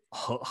is like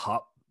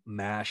hot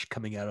mash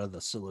coming out of the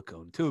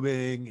silicone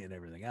tubing and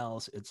everything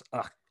else.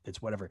 It's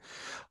whatever.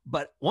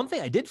 But one thing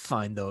I did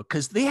find though,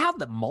 because they have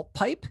the malt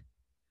pipe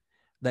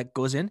that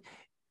goes in,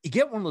 you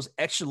get one of those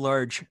extra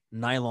large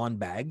nylon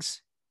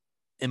bags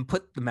and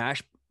put the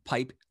mash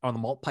pipe on the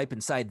malt pipe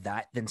inside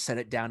that, then set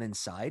it down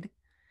inside,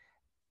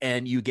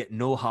 and you get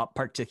no hot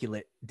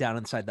particulate down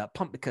inside that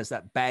pump because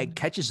that bag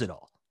catches it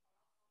all.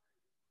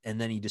 And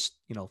then you just,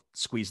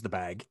 squeeze the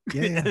bag.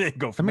 Yeah. And then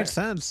go from that makes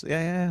sense.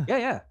 Yeah.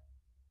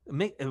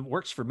 It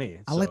works for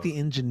me. I like the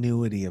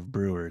ingenuity of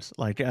brewers.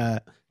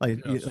 Yes.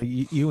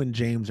 you and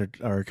James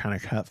are kind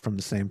of cut from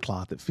the same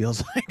cloth. It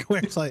feels like,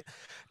 where it's like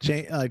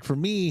for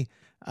me,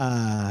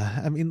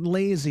 I mean,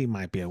 lazy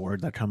might be a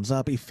word that comes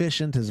up.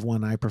 Efficient is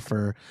one I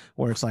prefer,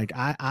 where it's like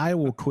I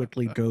will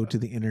quickly go to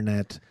the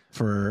internet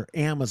for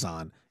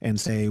Amazon and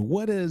say,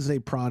 what is a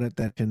product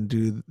that can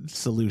do the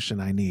solution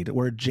I need?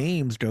 Where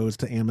James goes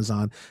to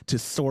Amazon to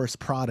source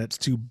products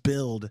to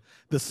build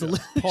the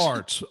solution.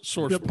 Parts.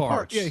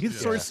 Yeah,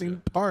 he's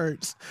sourcing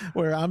parts,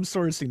 where I'm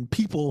sourcing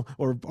people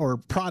or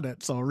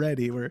products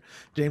already, where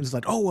James is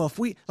like, oh, well, if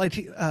we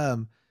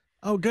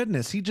oh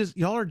goodness,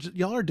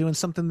 y'all are doing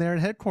something there at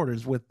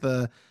headquarters with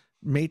the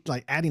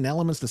adding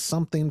elements to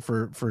something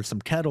for some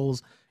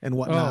kettles and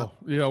whatnot. Oh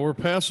yeah, we're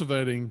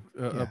passivating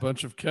a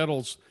bunch of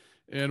kettles,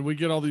 and we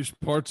get all these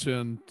parts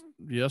in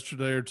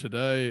yesterday or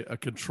today. A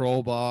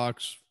control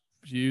box,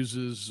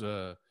 fuses,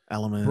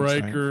 elements,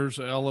 breakers,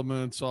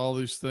 elements, all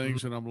these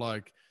things, and I'm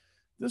like,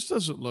 this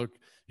doesn't look.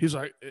 He's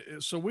like,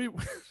 so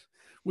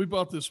we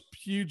bought this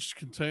huge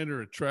container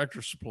at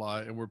Tractor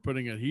Supply, and we're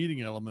putting a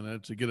heating element in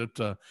it to get it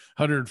to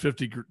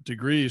 150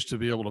 degrees to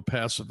be able to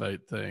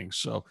passivate things.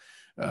 So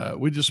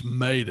we just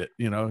made it.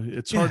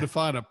 It's hard to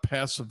find a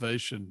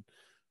passivation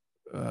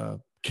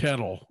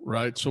kettle,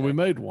 right? So we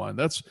made one.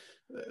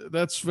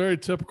 That's very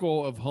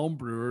typical of home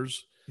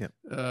brewers. Yep.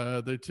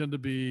 They tend to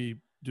be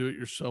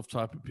do-it-yourself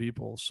type of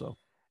people. So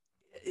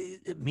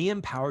me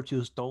and power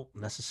tools don't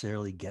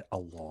necessarily get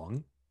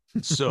along.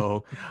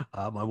 So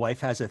my wife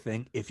has a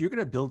thing: if you're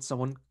gonna build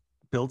something,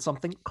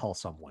 call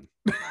someone.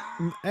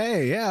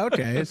 Hey, yeah,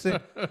 okay.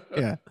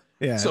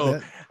 Yeah. So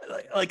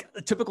like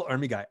a typical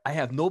Army guy, I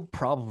have no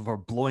problem for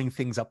blowing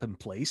things up in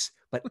place,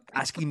 but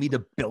asking me to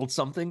build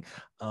something,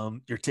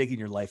 you're taking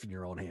your life in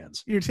your own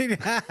hands. You're taking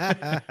That's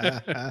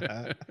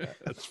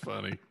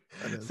funny.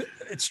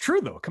 It's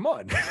true though. Come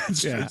on.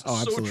 It's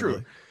so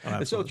true.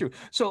 It's so true.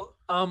 So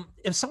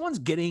if someone's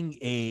getting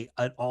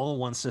an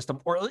all-in-one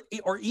system,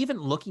 or even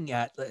looking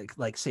at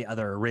like say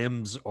either a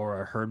RIMS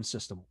or a Herm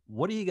system,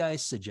 what do you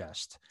guys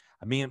suggest?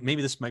 I mean,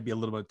 maybe this might be a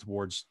little bit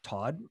towards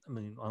Todd. I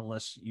mean,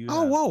 unless you.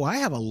 Whoa! I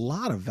have a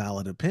lot of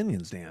valid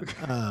opinions, Dan.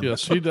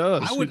 Yes, he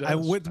does.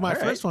 With my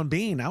first one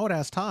being, I would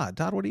ask Todd.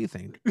 Todd, what do you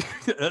think?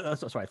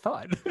 That's what I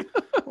thought.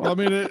 Well, I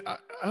mean,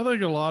 I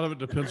think a lot of it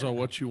depends on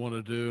what you want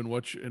to do and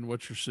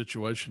what your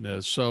situation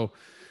is. So,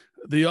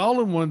 the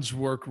all-in-ones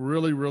work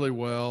really, really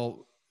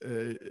well.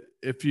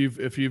 If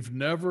you've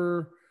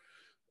never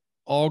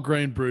all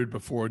grain brewed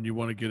before and you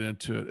want to get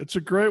into it, it's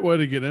a great way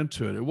to get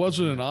into it. It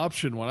wasn't an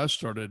option when I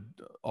started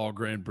all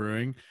grain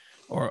brewing,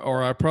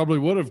 or I probably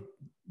would have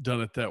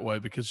done it that way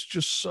because it's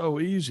just so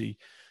easy.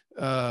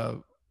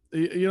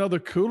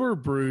 The cooler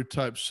brew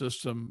type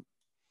system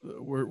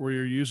where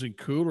you're using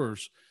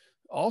coolers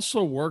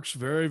also works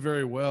very,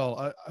 very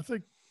well. I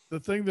think the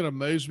thing that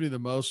amazed me the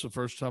most the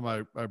first time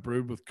I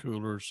brewed with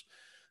coolers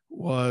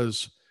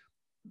was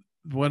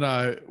when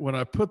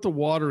I put the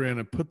water in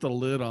and put the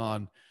lid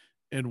on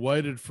and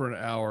waited for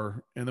an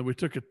hour, and then we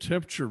took a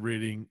temperature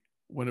reading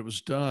when it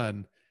was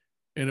done,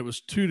 and it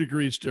was 2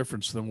 degrees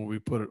difference than when we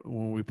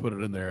put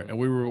it in there, and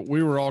we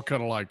were all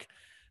kind of like,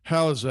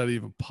 how is that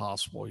even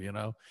possible,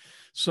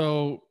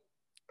 So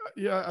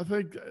yeah, I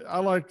think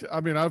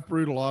I've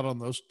brewed a lot on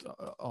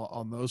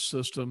those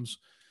systems.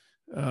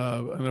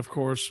 And of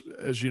course,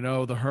 as you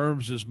know, the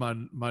Herms is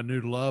my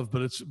new love,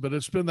 but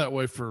it's been that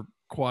way for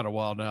quite a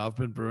while now. I've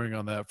been brewing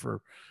on that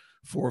for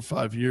 4 or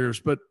 5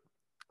 years, but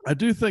I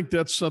do think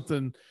that's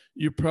something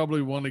you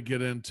probably want to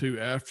get into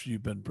after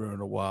you've been brewing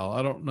a while.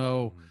 I don't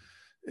know.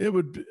 It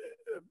would be,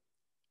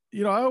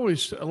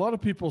 a lot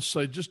of people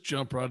say just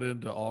jump right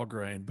into all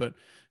grain, but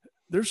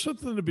there's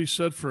something to be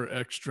said for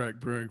extract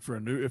brewing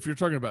if you're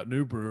talking about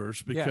new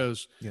brewers,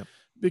 because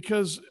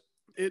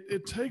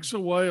it takes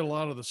away a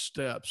lot of the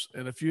steps.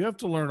 And if you have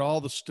to learn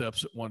all the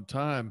steps at one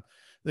time,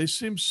 they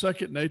seem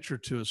second nature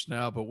to us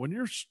now. But when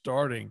you're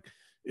starting,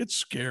 it's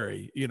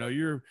scary.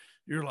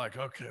 You're like,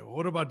 okay,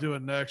 what am I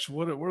doing next?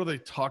 What are they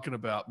talking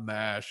about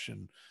mash,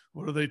 and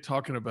what are they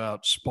talking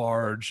about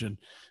sparge? And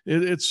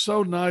it's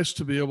so nice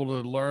to be able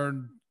to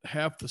learn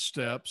half the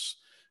steps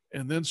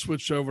and then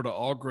switch over to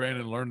all grain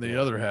and learn the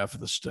other half of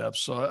the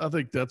steps. So I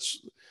think that's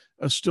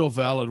a still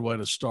valid way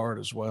to start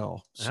as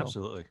well. So.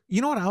 Absolutely.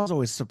 You know what I was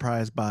always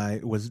surprised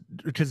by was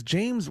because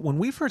James, when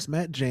we first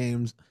met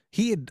James,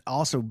 he had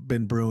also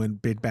been brewing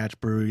big batch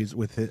brews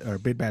with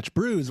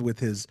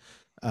his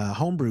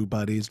homebrew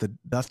buddies, the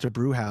Duster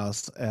Brew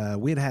House.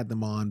 We had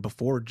them on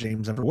before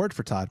James ever worked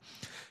for Todd.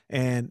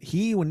 And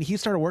when he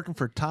started working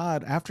for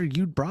Todd, after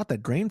you brought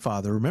that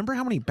Grainfather, remember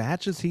how many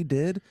batches he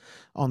did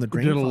on the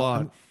Grainfather? He did a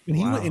lot.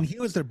 And he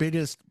was their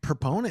biggest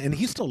proponent, and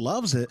he still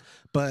loves it.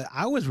 But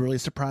I was really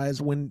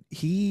surprised when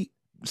he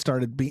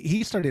started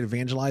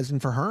evangelizing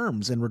for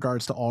Herms in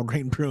regards to all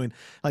grain brewing.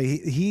 Like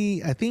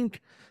I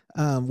think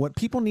what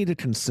people need to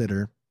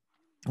consider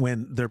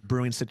when their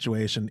brewing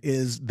situation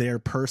is their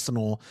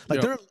personal,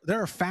 there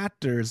are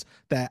factors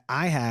that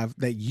I have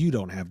that you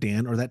don't have,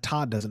 Dan, or that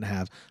Todd doesn't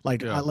have.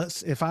 Like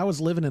if I was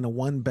living in a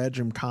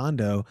 1-bedroom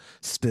condo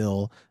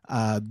still,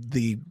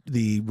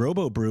 the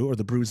Robo Brew or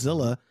the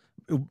Brewzilla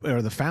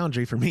or the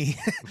Foundry for me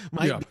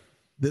might be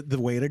the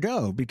way to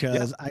go,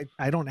 because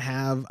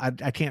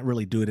I can't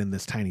really do it in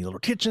this tiny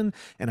little kitchen,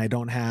 and I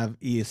don't have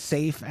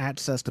safe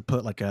access to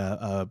put like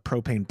a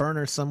propane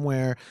burner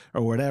somewhere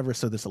or whatever.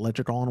 So this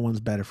electric all-in-one's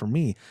better for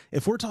me.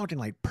 If we're talking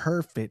like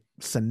perfect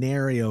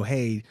scenario,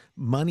 hey,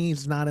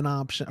 money's not an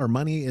option, or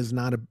money is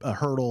not a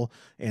hurdle,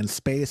 and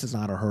space is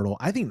not a hurdle,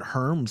 I think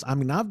Herms,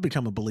 I've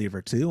become a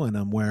believer too in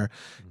them, where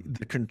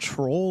the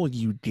control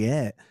you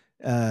get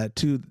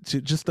to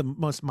just the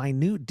most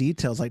minute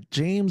details. Like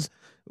James,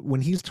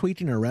 when he's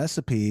tweaking a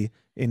recipe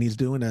and he's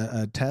doing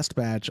a test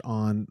batch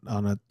on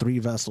a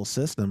 3-vessel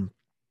system,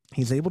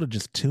 he's able to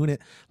just tune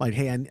it. Like,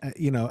 hey,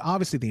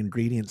 obviously the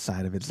ingredient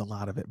side of it's a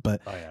lot of it,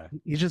 but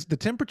you just, the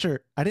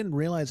temperature, I didn't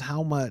realize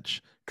how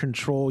much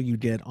control you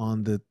get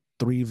on the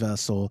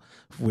 3-vessel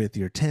with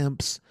your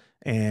temps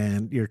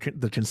and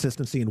the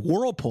consistency and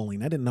whirlpooling.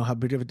 I didn't know how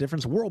big of a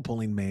difference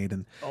whirlpooling made.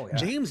 And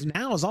James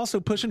now is also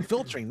pushing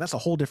filtering. That's a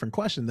whole different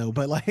question though,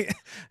 but like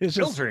it's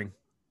just filtering.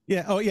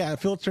 Yeah. Oh yeah.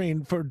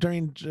 Filtering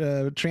during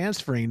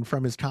transferring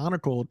from his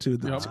conical to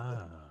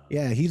the,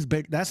 he's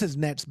big. That's his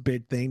next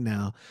big thing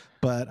now.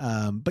 But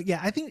yeah,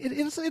 I think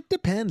it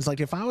depends. Like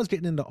if I was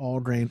getting into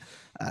all grain,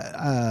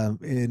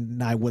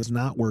 and I was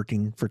not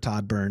working for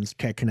Todd Burns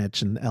Tech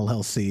Connection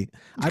LLC,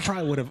 I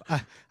probably would have.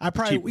 I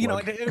probably,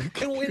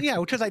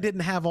 because I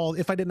didn't have all.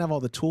 If I didn't have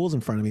all the tools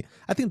in front of me,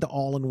 I think the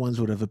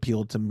all-in-ones would have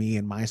appealed to me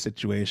in my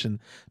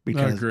situation,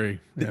 because I agree.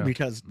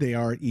 Because they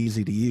are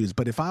easy to use.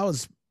 But if I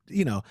was,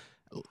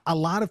 a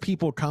lot of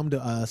people come to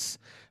us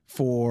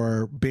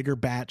for bigger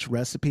batch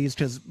recipes,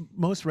 because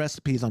most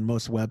recipes on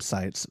most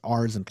websites,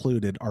 ours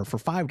included, are for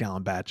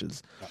 5-gallon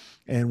batches.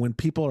 And when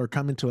people are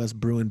coming to us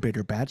brewing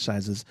bigger batch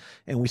sizes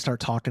and we start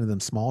talking to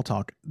them small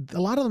talk, a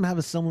lot of them have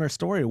a similar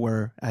story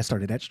where I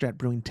started extract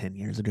brewing 10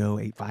 years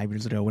ago, 5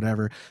 years ago,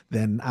 whatever.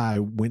 Then I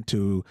went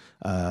to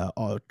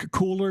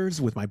coolers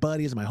with my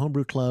buddies in my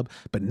homebrew club,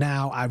 but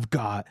now I've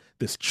got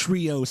this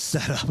trio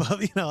setup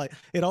of,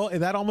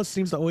 that almost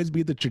seems to always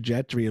be the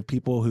trajectory of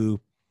people who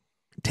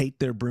take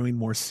their brewing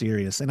more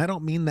serious. And I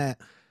don't mean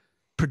that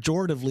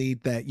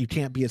pejoratively, that you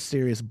can't be a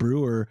serious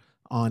brewer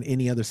on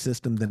any other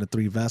system than a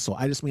 3-vessel.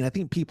 I just mean, I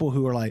think people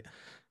who are like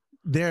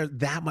they're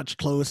that much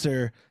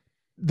closer.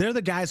 They're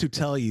the guys who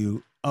tell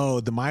you,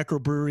 oh, the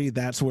microbrewery,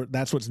 that's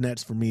what's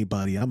next for me,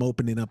 buddy. I'm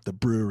opening up the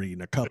brewery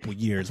in a couple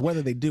years,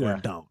 whether they do or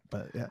don't.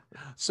 But yeah.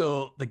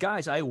 So the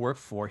guys I work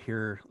for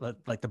here,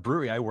 like the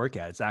brewery I work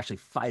at, it's actually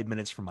 5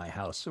 minutes from my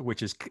house,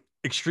 which is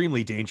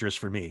extremely dangerous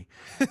for me.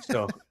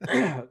 So,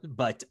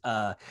 but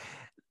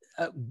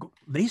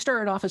they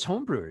started off as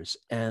homebrewers,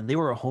 and they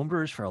were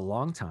homebrewers for a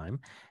long time,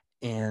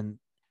 and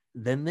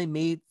then they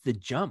made the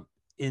jump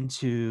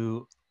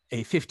into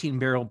a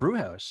 15-barrel brew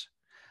house,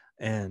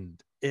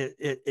 and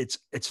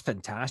it's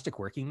fantastic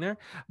working there.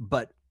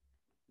 But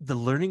the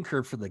learning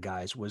curve for the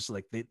guys was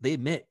like, they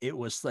admit it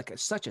was like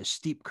such a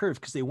steep curve,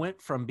 because they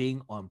went from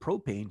being on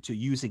propane to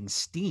using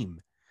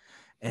steam.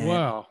 And,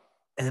 wow.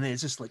 And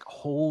it's just like,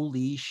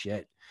 holy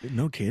shit.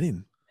 No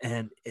kidding.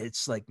 And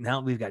it's like,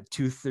 now we've got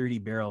 2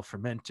 30-barrel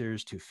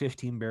fermenters, 2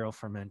 15-barrel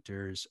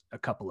fermenters, a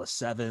couple of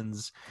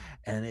 7s.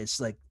 And it's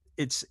like,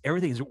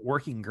 everything's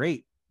working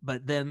great.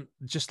 But then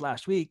just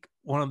last week,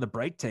 one of the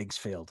bright tanks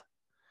failed.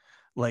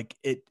 Like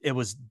it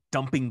was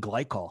dumping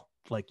glycol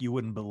like you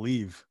wouldn't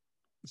believe.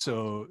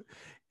 So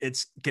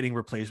it's getting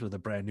replaced with a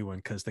brand new one,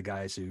 because the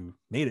guys who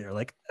made it are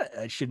like,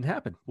 it shouldn't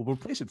happen. We'll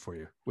replace it for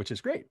you, which is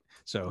great.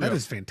 So that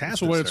is fantastic. That's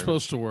the way it's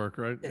supposed to work,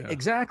 right? Yeah.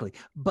 Exactly.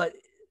 But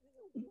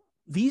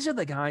these are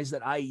the guys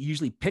that I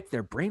usually pick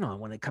their brain on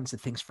when it comes to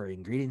things for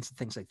ingredients and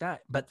things like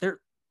that. But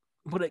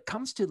when it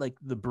comes to like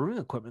the brewing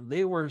equipment,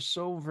 they were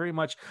so very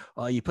much,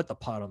 you put the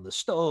pot on the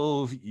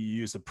stove, you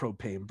use the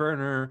propane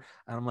burner.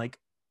 And I'm like,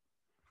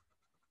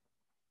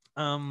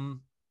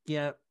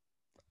 yeah,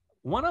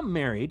 one, I'm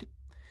married.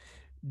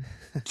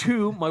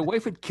 2, my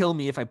wife would kill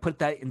me if I put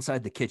that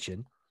inside the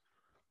kitchen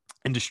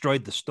and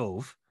destroyed the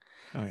stove.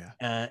 Oh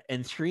yeah.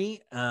 And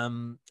 3,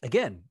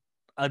 again,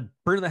 I'd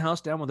burn the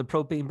house down with a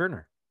propane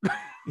burner.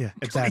 Yeah,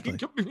 exactly.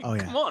 Oh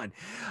yeah. Come on.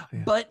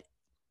 Yeah. But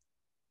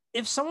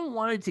if someone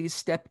wanted to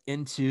step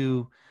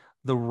into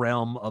the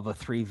realm of a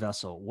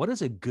 3-vessel, what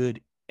is a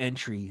good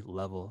entry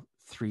level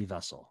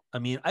 3-vessel? I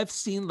mean, I've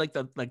seen like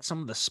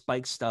some of the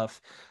Spike stuff,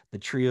 the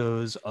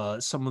Trios,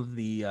 some of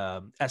the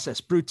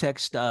SS Brewtech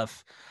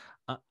stuff,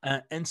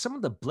 and some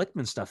of the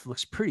Blickman stuff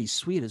looks pretty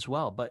sweet as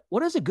well. But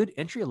what is a good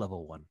entry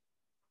level one?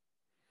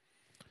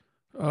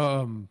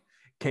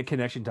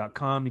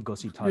 KConnection.com. You go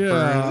see Todd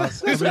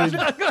Burns. I mean,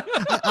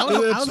 I'll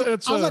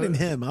let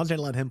him. I'll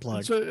just let him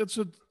plug. It's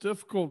a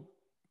difficult.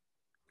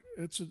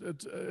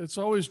 It's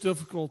always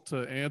difficult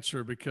to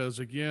answer, because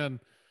again,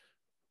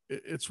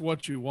 it's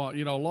what you want.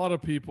 You know, a lot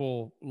of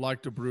people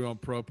like to brew on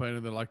propane,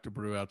 and they like to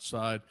brew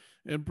outside.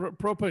 And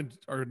propane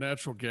or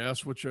natural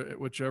gas,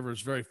 whichever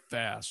is very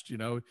fast. You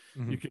know,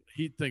 you can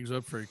heat things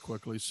up very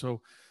quickly.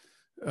 So,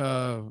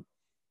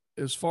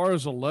 as far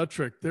as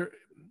electric,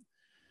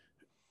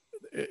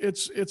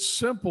 it's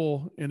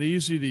simple and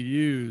easy to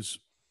use,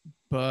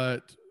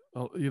 but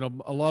you know,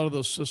 a lot of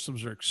those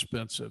systems are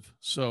expensive.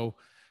 So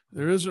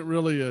there isn't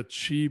really a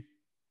cheap,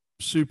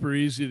 super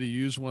easy to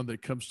use one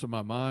that comes to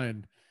my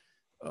mind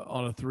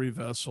on a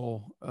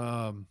 3-vessel.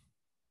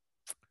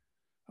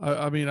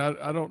 I mean,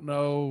 I don't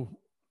know.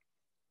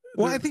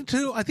 Well, I think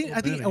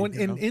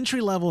when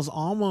entry level is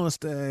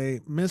almost a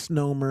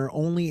misnomer,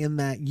 only in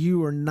that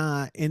you are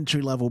not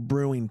entry level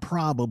brewing,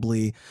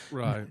 probably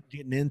right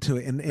getting into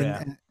it.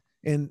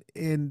 And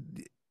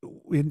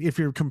if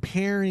you're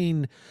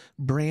comparing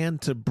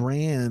brand to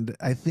brand,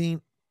 I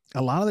think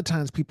a lot of the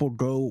times people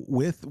go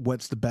with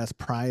what's the best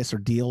price or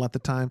deal at the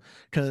time.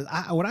 Because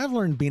what I've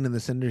learned being in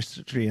this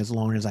industry as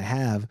long as I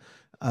have,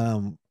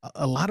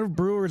 a lot of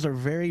brewers are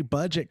very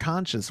budget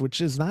conscious, which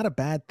is not a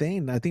bad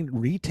thing. I think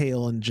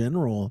retail in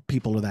general,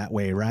 people are that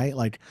way, right?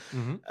 Like,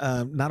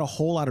 not a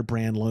whole lot of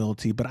brand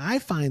loyalty, but I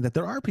find that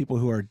there are people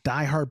who are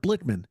diehard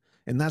Blickman.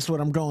 And that's what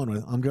I'm going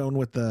with. I'm going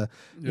with the,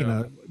 you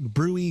know,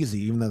 Brew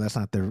Easy, even though that's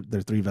not their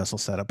 3-vessel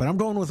setup. But I'm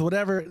going with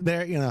whatever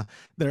they're, you know,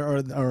 there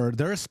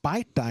are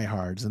Spike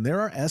diehards, and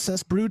there are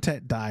SS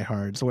Brewtech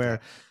diehards,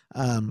 where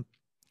a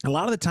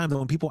lot of the time, though,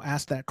 when people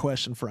ask that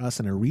question for us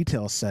in a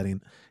retail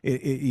setting,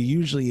 it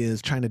usually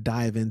is trying to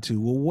dive into,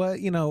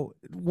 well,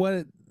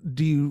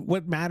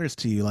 what matters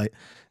to you, like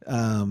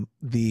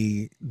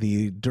the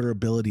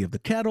durability of the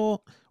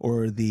kettle,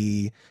 or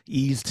the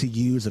ease to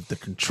use of the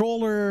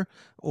controller,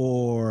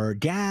 or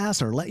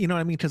gas, or you know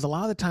what I mean? Because a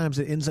lot of the times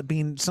it ends up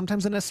being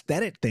sometimes an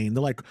aesthetic thing.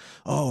 They're like,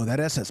 oh, that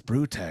SS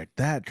Brewtech,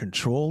 that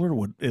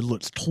controller, it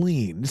looks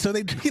clean, so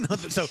they, you know,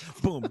 so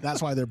boom,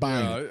 that's why they're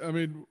buying it. I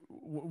mean,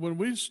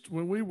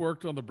 when we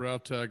worked on the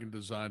Brewtag and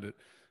designed it,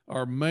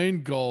 our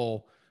main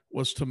goal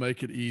was to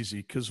make it easy.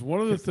 Because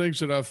one of the things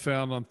that I've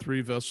found on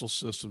 3-vessel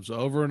systems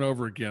over and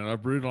over again, and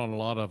I've brewed on a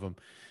lot of them,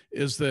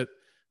 is that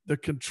the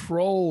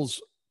controls,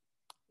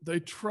 they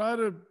try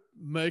to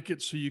make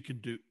it so you can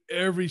do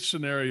every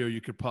scenario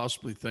you could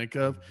possibly think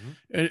of.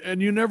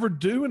 And you never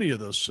do any of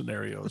those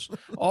scenarios.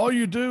 All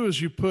you do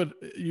is you put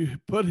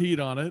heat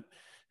on it,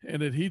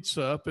 and it heats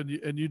up, and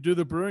you do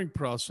the brewing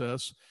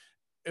process.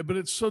 But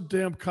it's so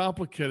damn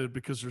complicated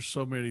because there's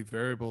so many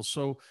variables.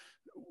 So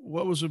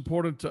what was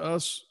important to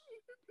us,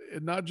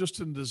 not just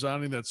in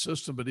designing that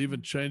system, but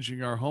even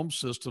changing our home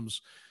systems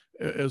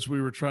as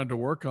we were trying to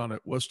work on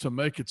it was to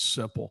make it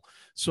simple.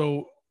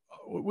 So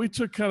we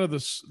took kind of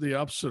the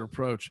opposite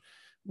approach.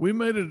 We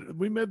made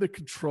the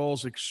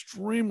controls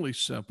extremely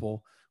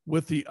simple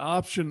with the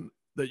option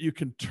that you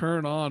can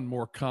turn on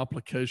more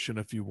complication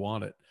if you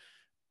want it.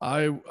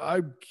 I'm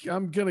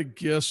going to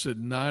guess that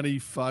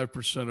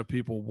 95% of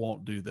people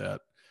won't do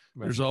that.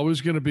 Right. There's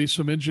always going to be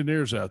some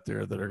engineers out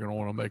there that are going to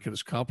want to make it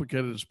as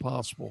complicated as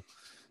possible,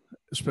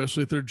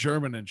 especially if they're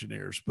German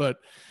engineers. But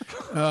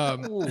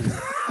no,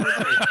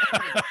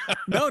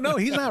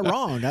 he's not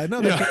wrong. I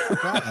know that's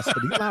class,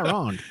 but he's not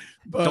wrong.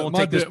 But don't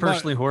take this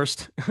personally,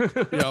 Horst.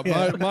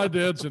 My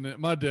dad's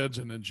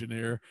an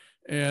engineer,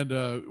 and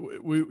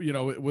we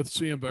with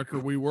C.M. Becker,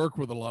 we work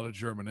with a lot of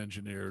German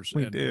engineers.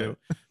 We do.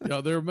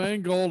 Their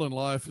main goal in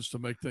life is to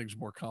make things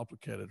more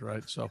complicated,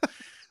 right? So,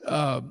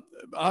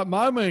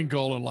 my main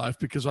goal in life,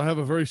 because I have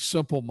a very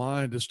simple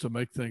mind, is to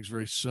make things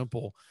very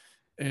simple,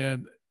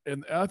 and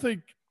I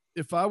think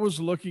if I was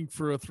looking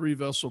for a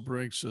 3-vessel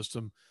brewing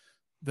system,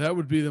 that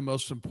would be the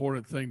most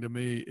important thing to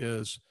me,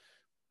 is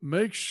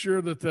make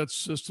sure that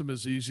system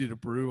is easy to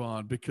brew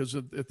on, because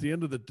at the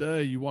end of the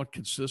day, you want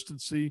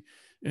consistency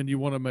and you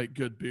want to make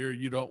good beer.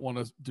 You don't want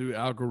to do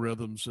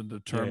algorithms and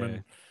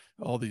determine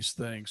all these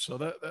things. So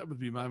that would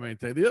be my main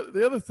thing.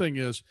 The other thing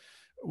is,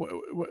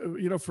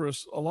 for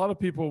us, a lot of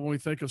people, when we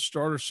think of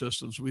starter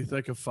systems, we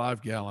think of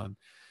 5-gallon.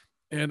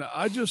 And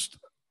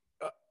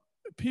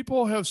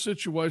people have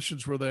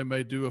situations where they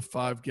may do a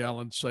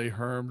 5-gallon, say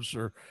Herms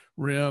or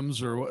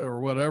Rims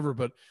or whatever,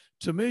 but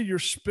to me, you're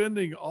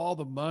spending all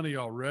the money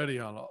already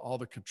on all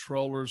the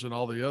controllers and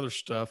all the other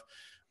stuff.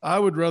 I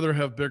would rather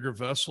have bigger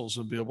vessels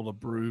and be able to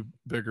brew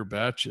bigger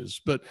batches,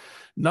 but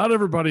not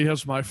everybody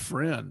has my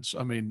friends.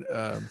 I mean,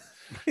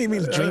 he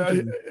means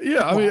drinking.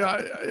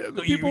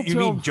 You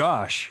mean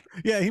Josh?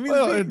 Yeah, he means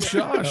and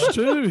Josh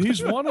too.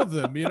 He's one of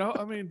them.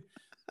 I mean,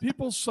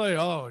 people say,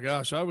 "Oh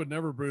gosh, I would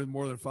never brew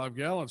more than 5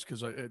 gallons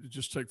because it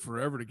just take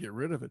forever to get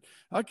rid of it."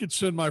 I could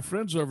send my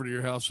friends over to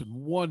your house in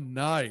one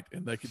night,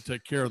 and they could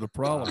take care of the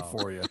problem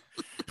for you.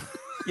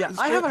 Yeah,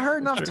 I haven't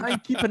heard enough time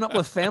keeping up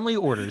with family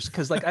orders,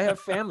 because I have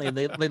family and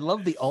they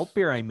love the alt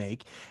beer I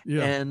make,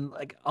 and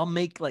I'll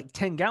make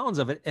 10 gallons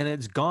of it and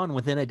it's gone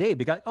within a day.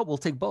 Because we'll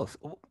take both.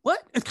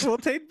 What? We'll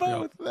take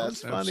both.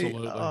 That's funny.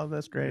 Absolutely. Oh,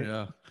 that's great.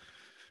 Yeah.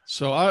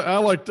 So I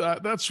like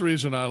that's the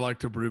reason I like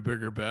to brew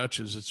bigger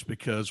batches. It's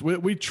because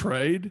we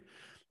trade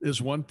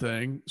is one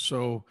thing.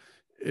 So,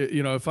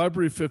 if I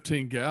brew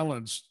 15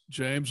 gallons,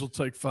 James will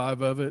take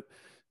 5 of it.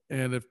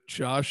 And if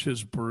Josh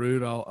has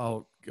brewed,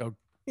 I'll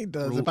he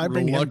does. If I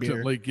bring him beer,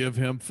 reluctantly give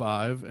him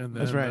 5, and then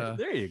that's right.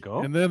 There you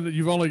go. And then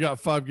you've only got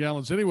 5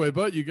 gallons anyway,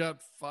 but you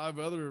got 5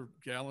 other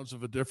gallons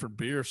of a different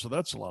beer, so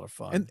that's a lot of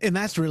fun. And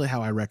that's really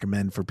how I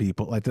recommend for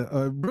people. Like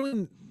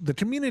brewing, the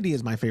community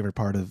is my favorite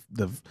part of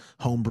the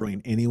home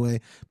brewing anyway.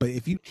 But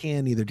if you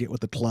can either get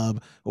with a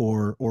club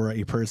or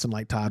a person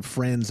like Todd,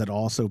 friends that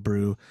also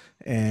brew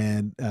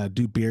and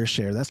do beer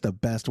share, that's the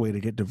best way to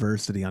get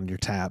diversity on your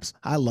taps.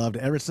 I loved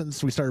it. Ever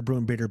since we started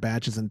brewing bigger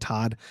batches, and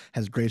Todd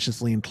has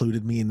graciously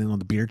included me on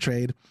the beer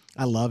trade.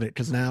 I love it,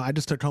 because now I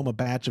just took home a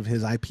batch of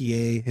his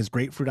IPA, his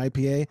grapefruit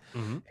IPA,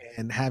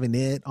 and having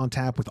it on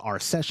tap with our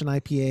session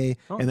IPA.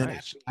 And then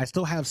I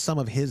still have some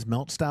of his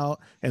melt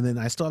stout, and then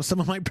I still have some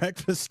of my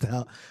breakfast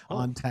stout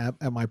on tap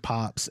at my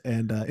Pops.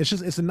 And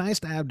it's nice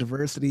to have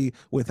diversity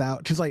without,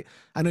 because I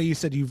know you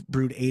said you've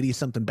brewed 80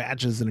 something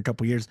batches in a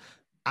couple years.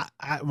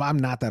 I'm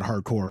not that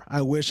hardcore.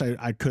 I wish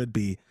I could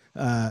be.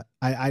 I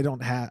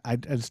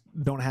just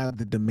don't have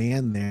the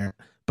demand there.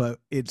 But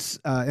it's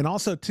and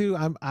also too,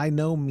 I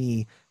know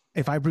me.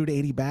 If I brewed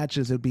 80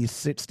 batches, it'd be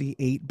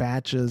 68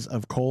 batches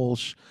of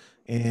Kolsch,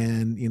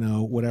 and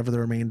whatever the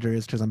remainder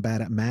is, because I'm bad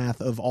at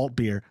math, of alt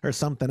beer or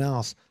something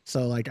else.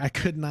 So I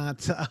could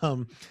not,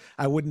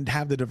 I wouldn't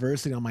have the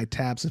diversity on my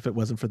taps if it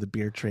wasn't for the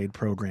beer trade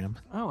program.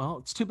 Oh well,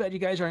 it's too bad you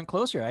guys aren't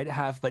closer. I'd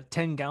have but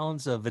 10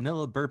 gallons of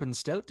vanilla bourbon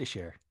stout to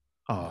share.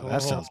 Oh,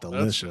 that sounds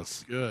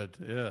delicious. Good.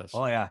 Yes.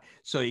 Oh yeah.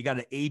 So you got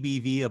an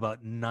ABV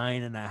about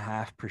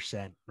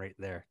 9.5% right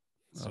there.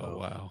 So,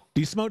 wow.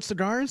 Do you smoke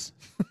cigars?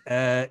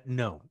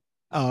 No.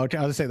 Oh, okay.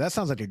 I was gonna say that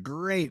sounds like a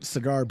great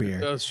cigar beer.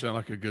 It does sound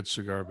like a good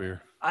cigar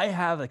beer. I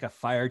have a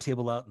fire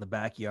table out in the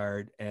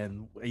backyard,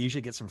 and I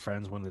usually get some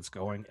friends when it's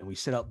going, and we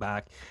sit out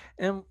back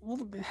and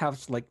we'll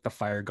have the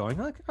fire going,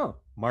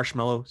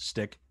 marshmallow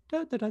stick,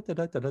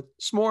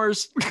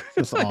 s'mores.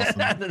 That's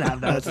awesome. And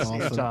have that at the same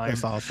time.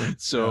 That's awesome.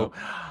 So,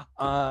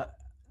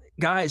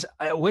 guys,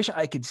 I wish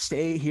I could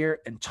stay here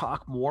and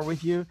talk more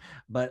with you,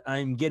 but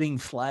I'm getting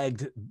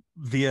flagged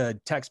via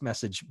text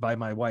message by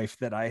my wife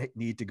that I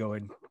need to go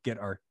and get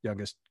our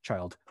youngest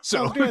child.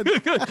 So good.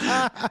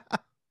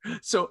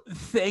 So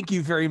thank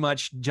you very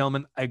much,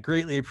 gentlemen. I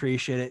greatly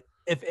appreciate it.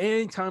 If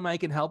any time I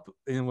can help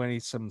in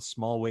some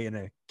small way, in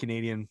a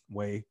Canadian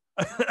way,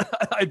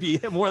 I'd be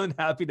more than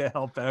happy to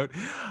help out.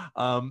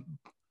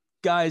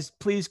 Guys,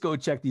 please go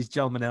check these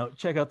gentlemen out.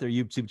 Check out their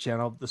YouTube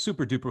channel, the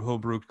Super Duper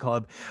Homebrew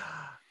Club.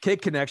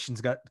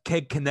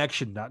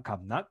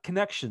 Kegconnection.com, not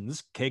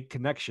connections,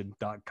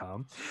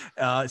 kegconnection.com.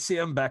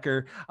 CM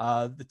Becker,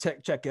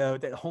 check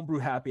out that Homebrew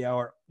Happy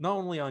Hour, not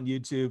only on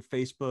YouTube,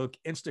 Facebook,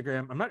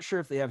 Instagram. I'm not sure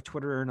if they have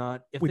Twitter or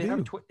not. If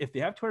they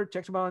have Twitter,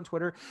 check them out on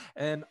Twitter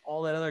and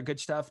all that other good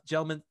stuff.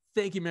 Gentlemen,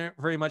 thank you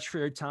very much for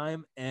your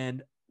time,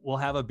 and we'll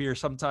have a beer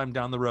sometime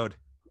down the road.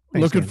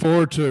 Thanks, Looking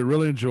forward to it.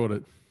 Really enjoyed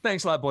it.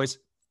 Thanks a lot, boys.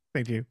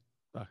 Thank you.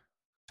 Bye.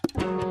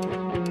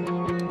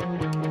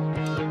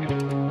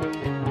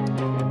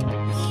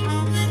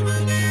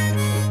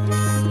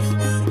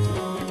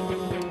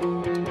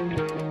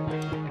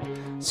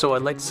 So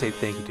I'd like to say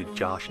thank you to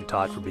Josh and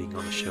Todd for being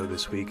on the show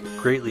this week.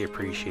 Greatly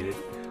appreciated.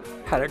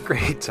 Had a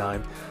great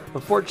time.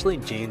 Unfortunately,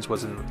 James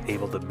wasn't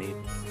able to meet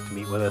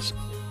with us.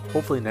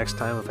 Hopefully next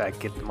time, if I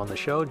get them on the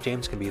show,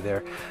 James can be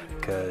there,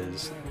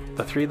 because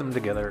the three of them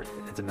together,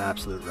 it's an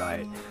absolute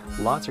riot.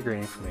 Lots of great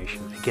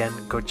information. Again,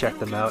 go check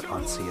them out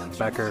on CM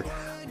Becker,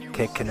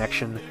 Keg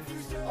Connection,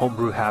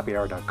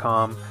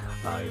 homebrewhappyhour.com.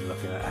 You're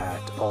looking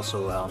at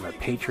also on their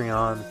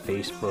Patreon,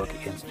 Facebook,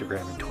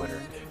 Instagram, and Twitter.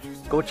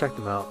 Go check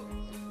them out.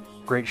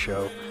 Great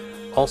show.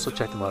 Also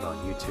check them out on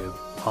YouTube.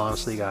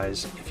 Honestly,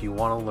 guys, if you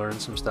want to learn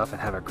some stuff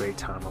and have a great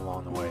time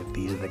along the way,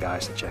 these are the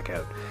guys to check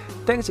out.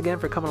 Thanks again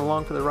for coming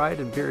along for the ride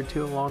and beer or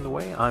two along the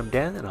way. I'm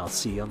Dan, and I'll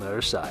see you on the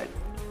other side.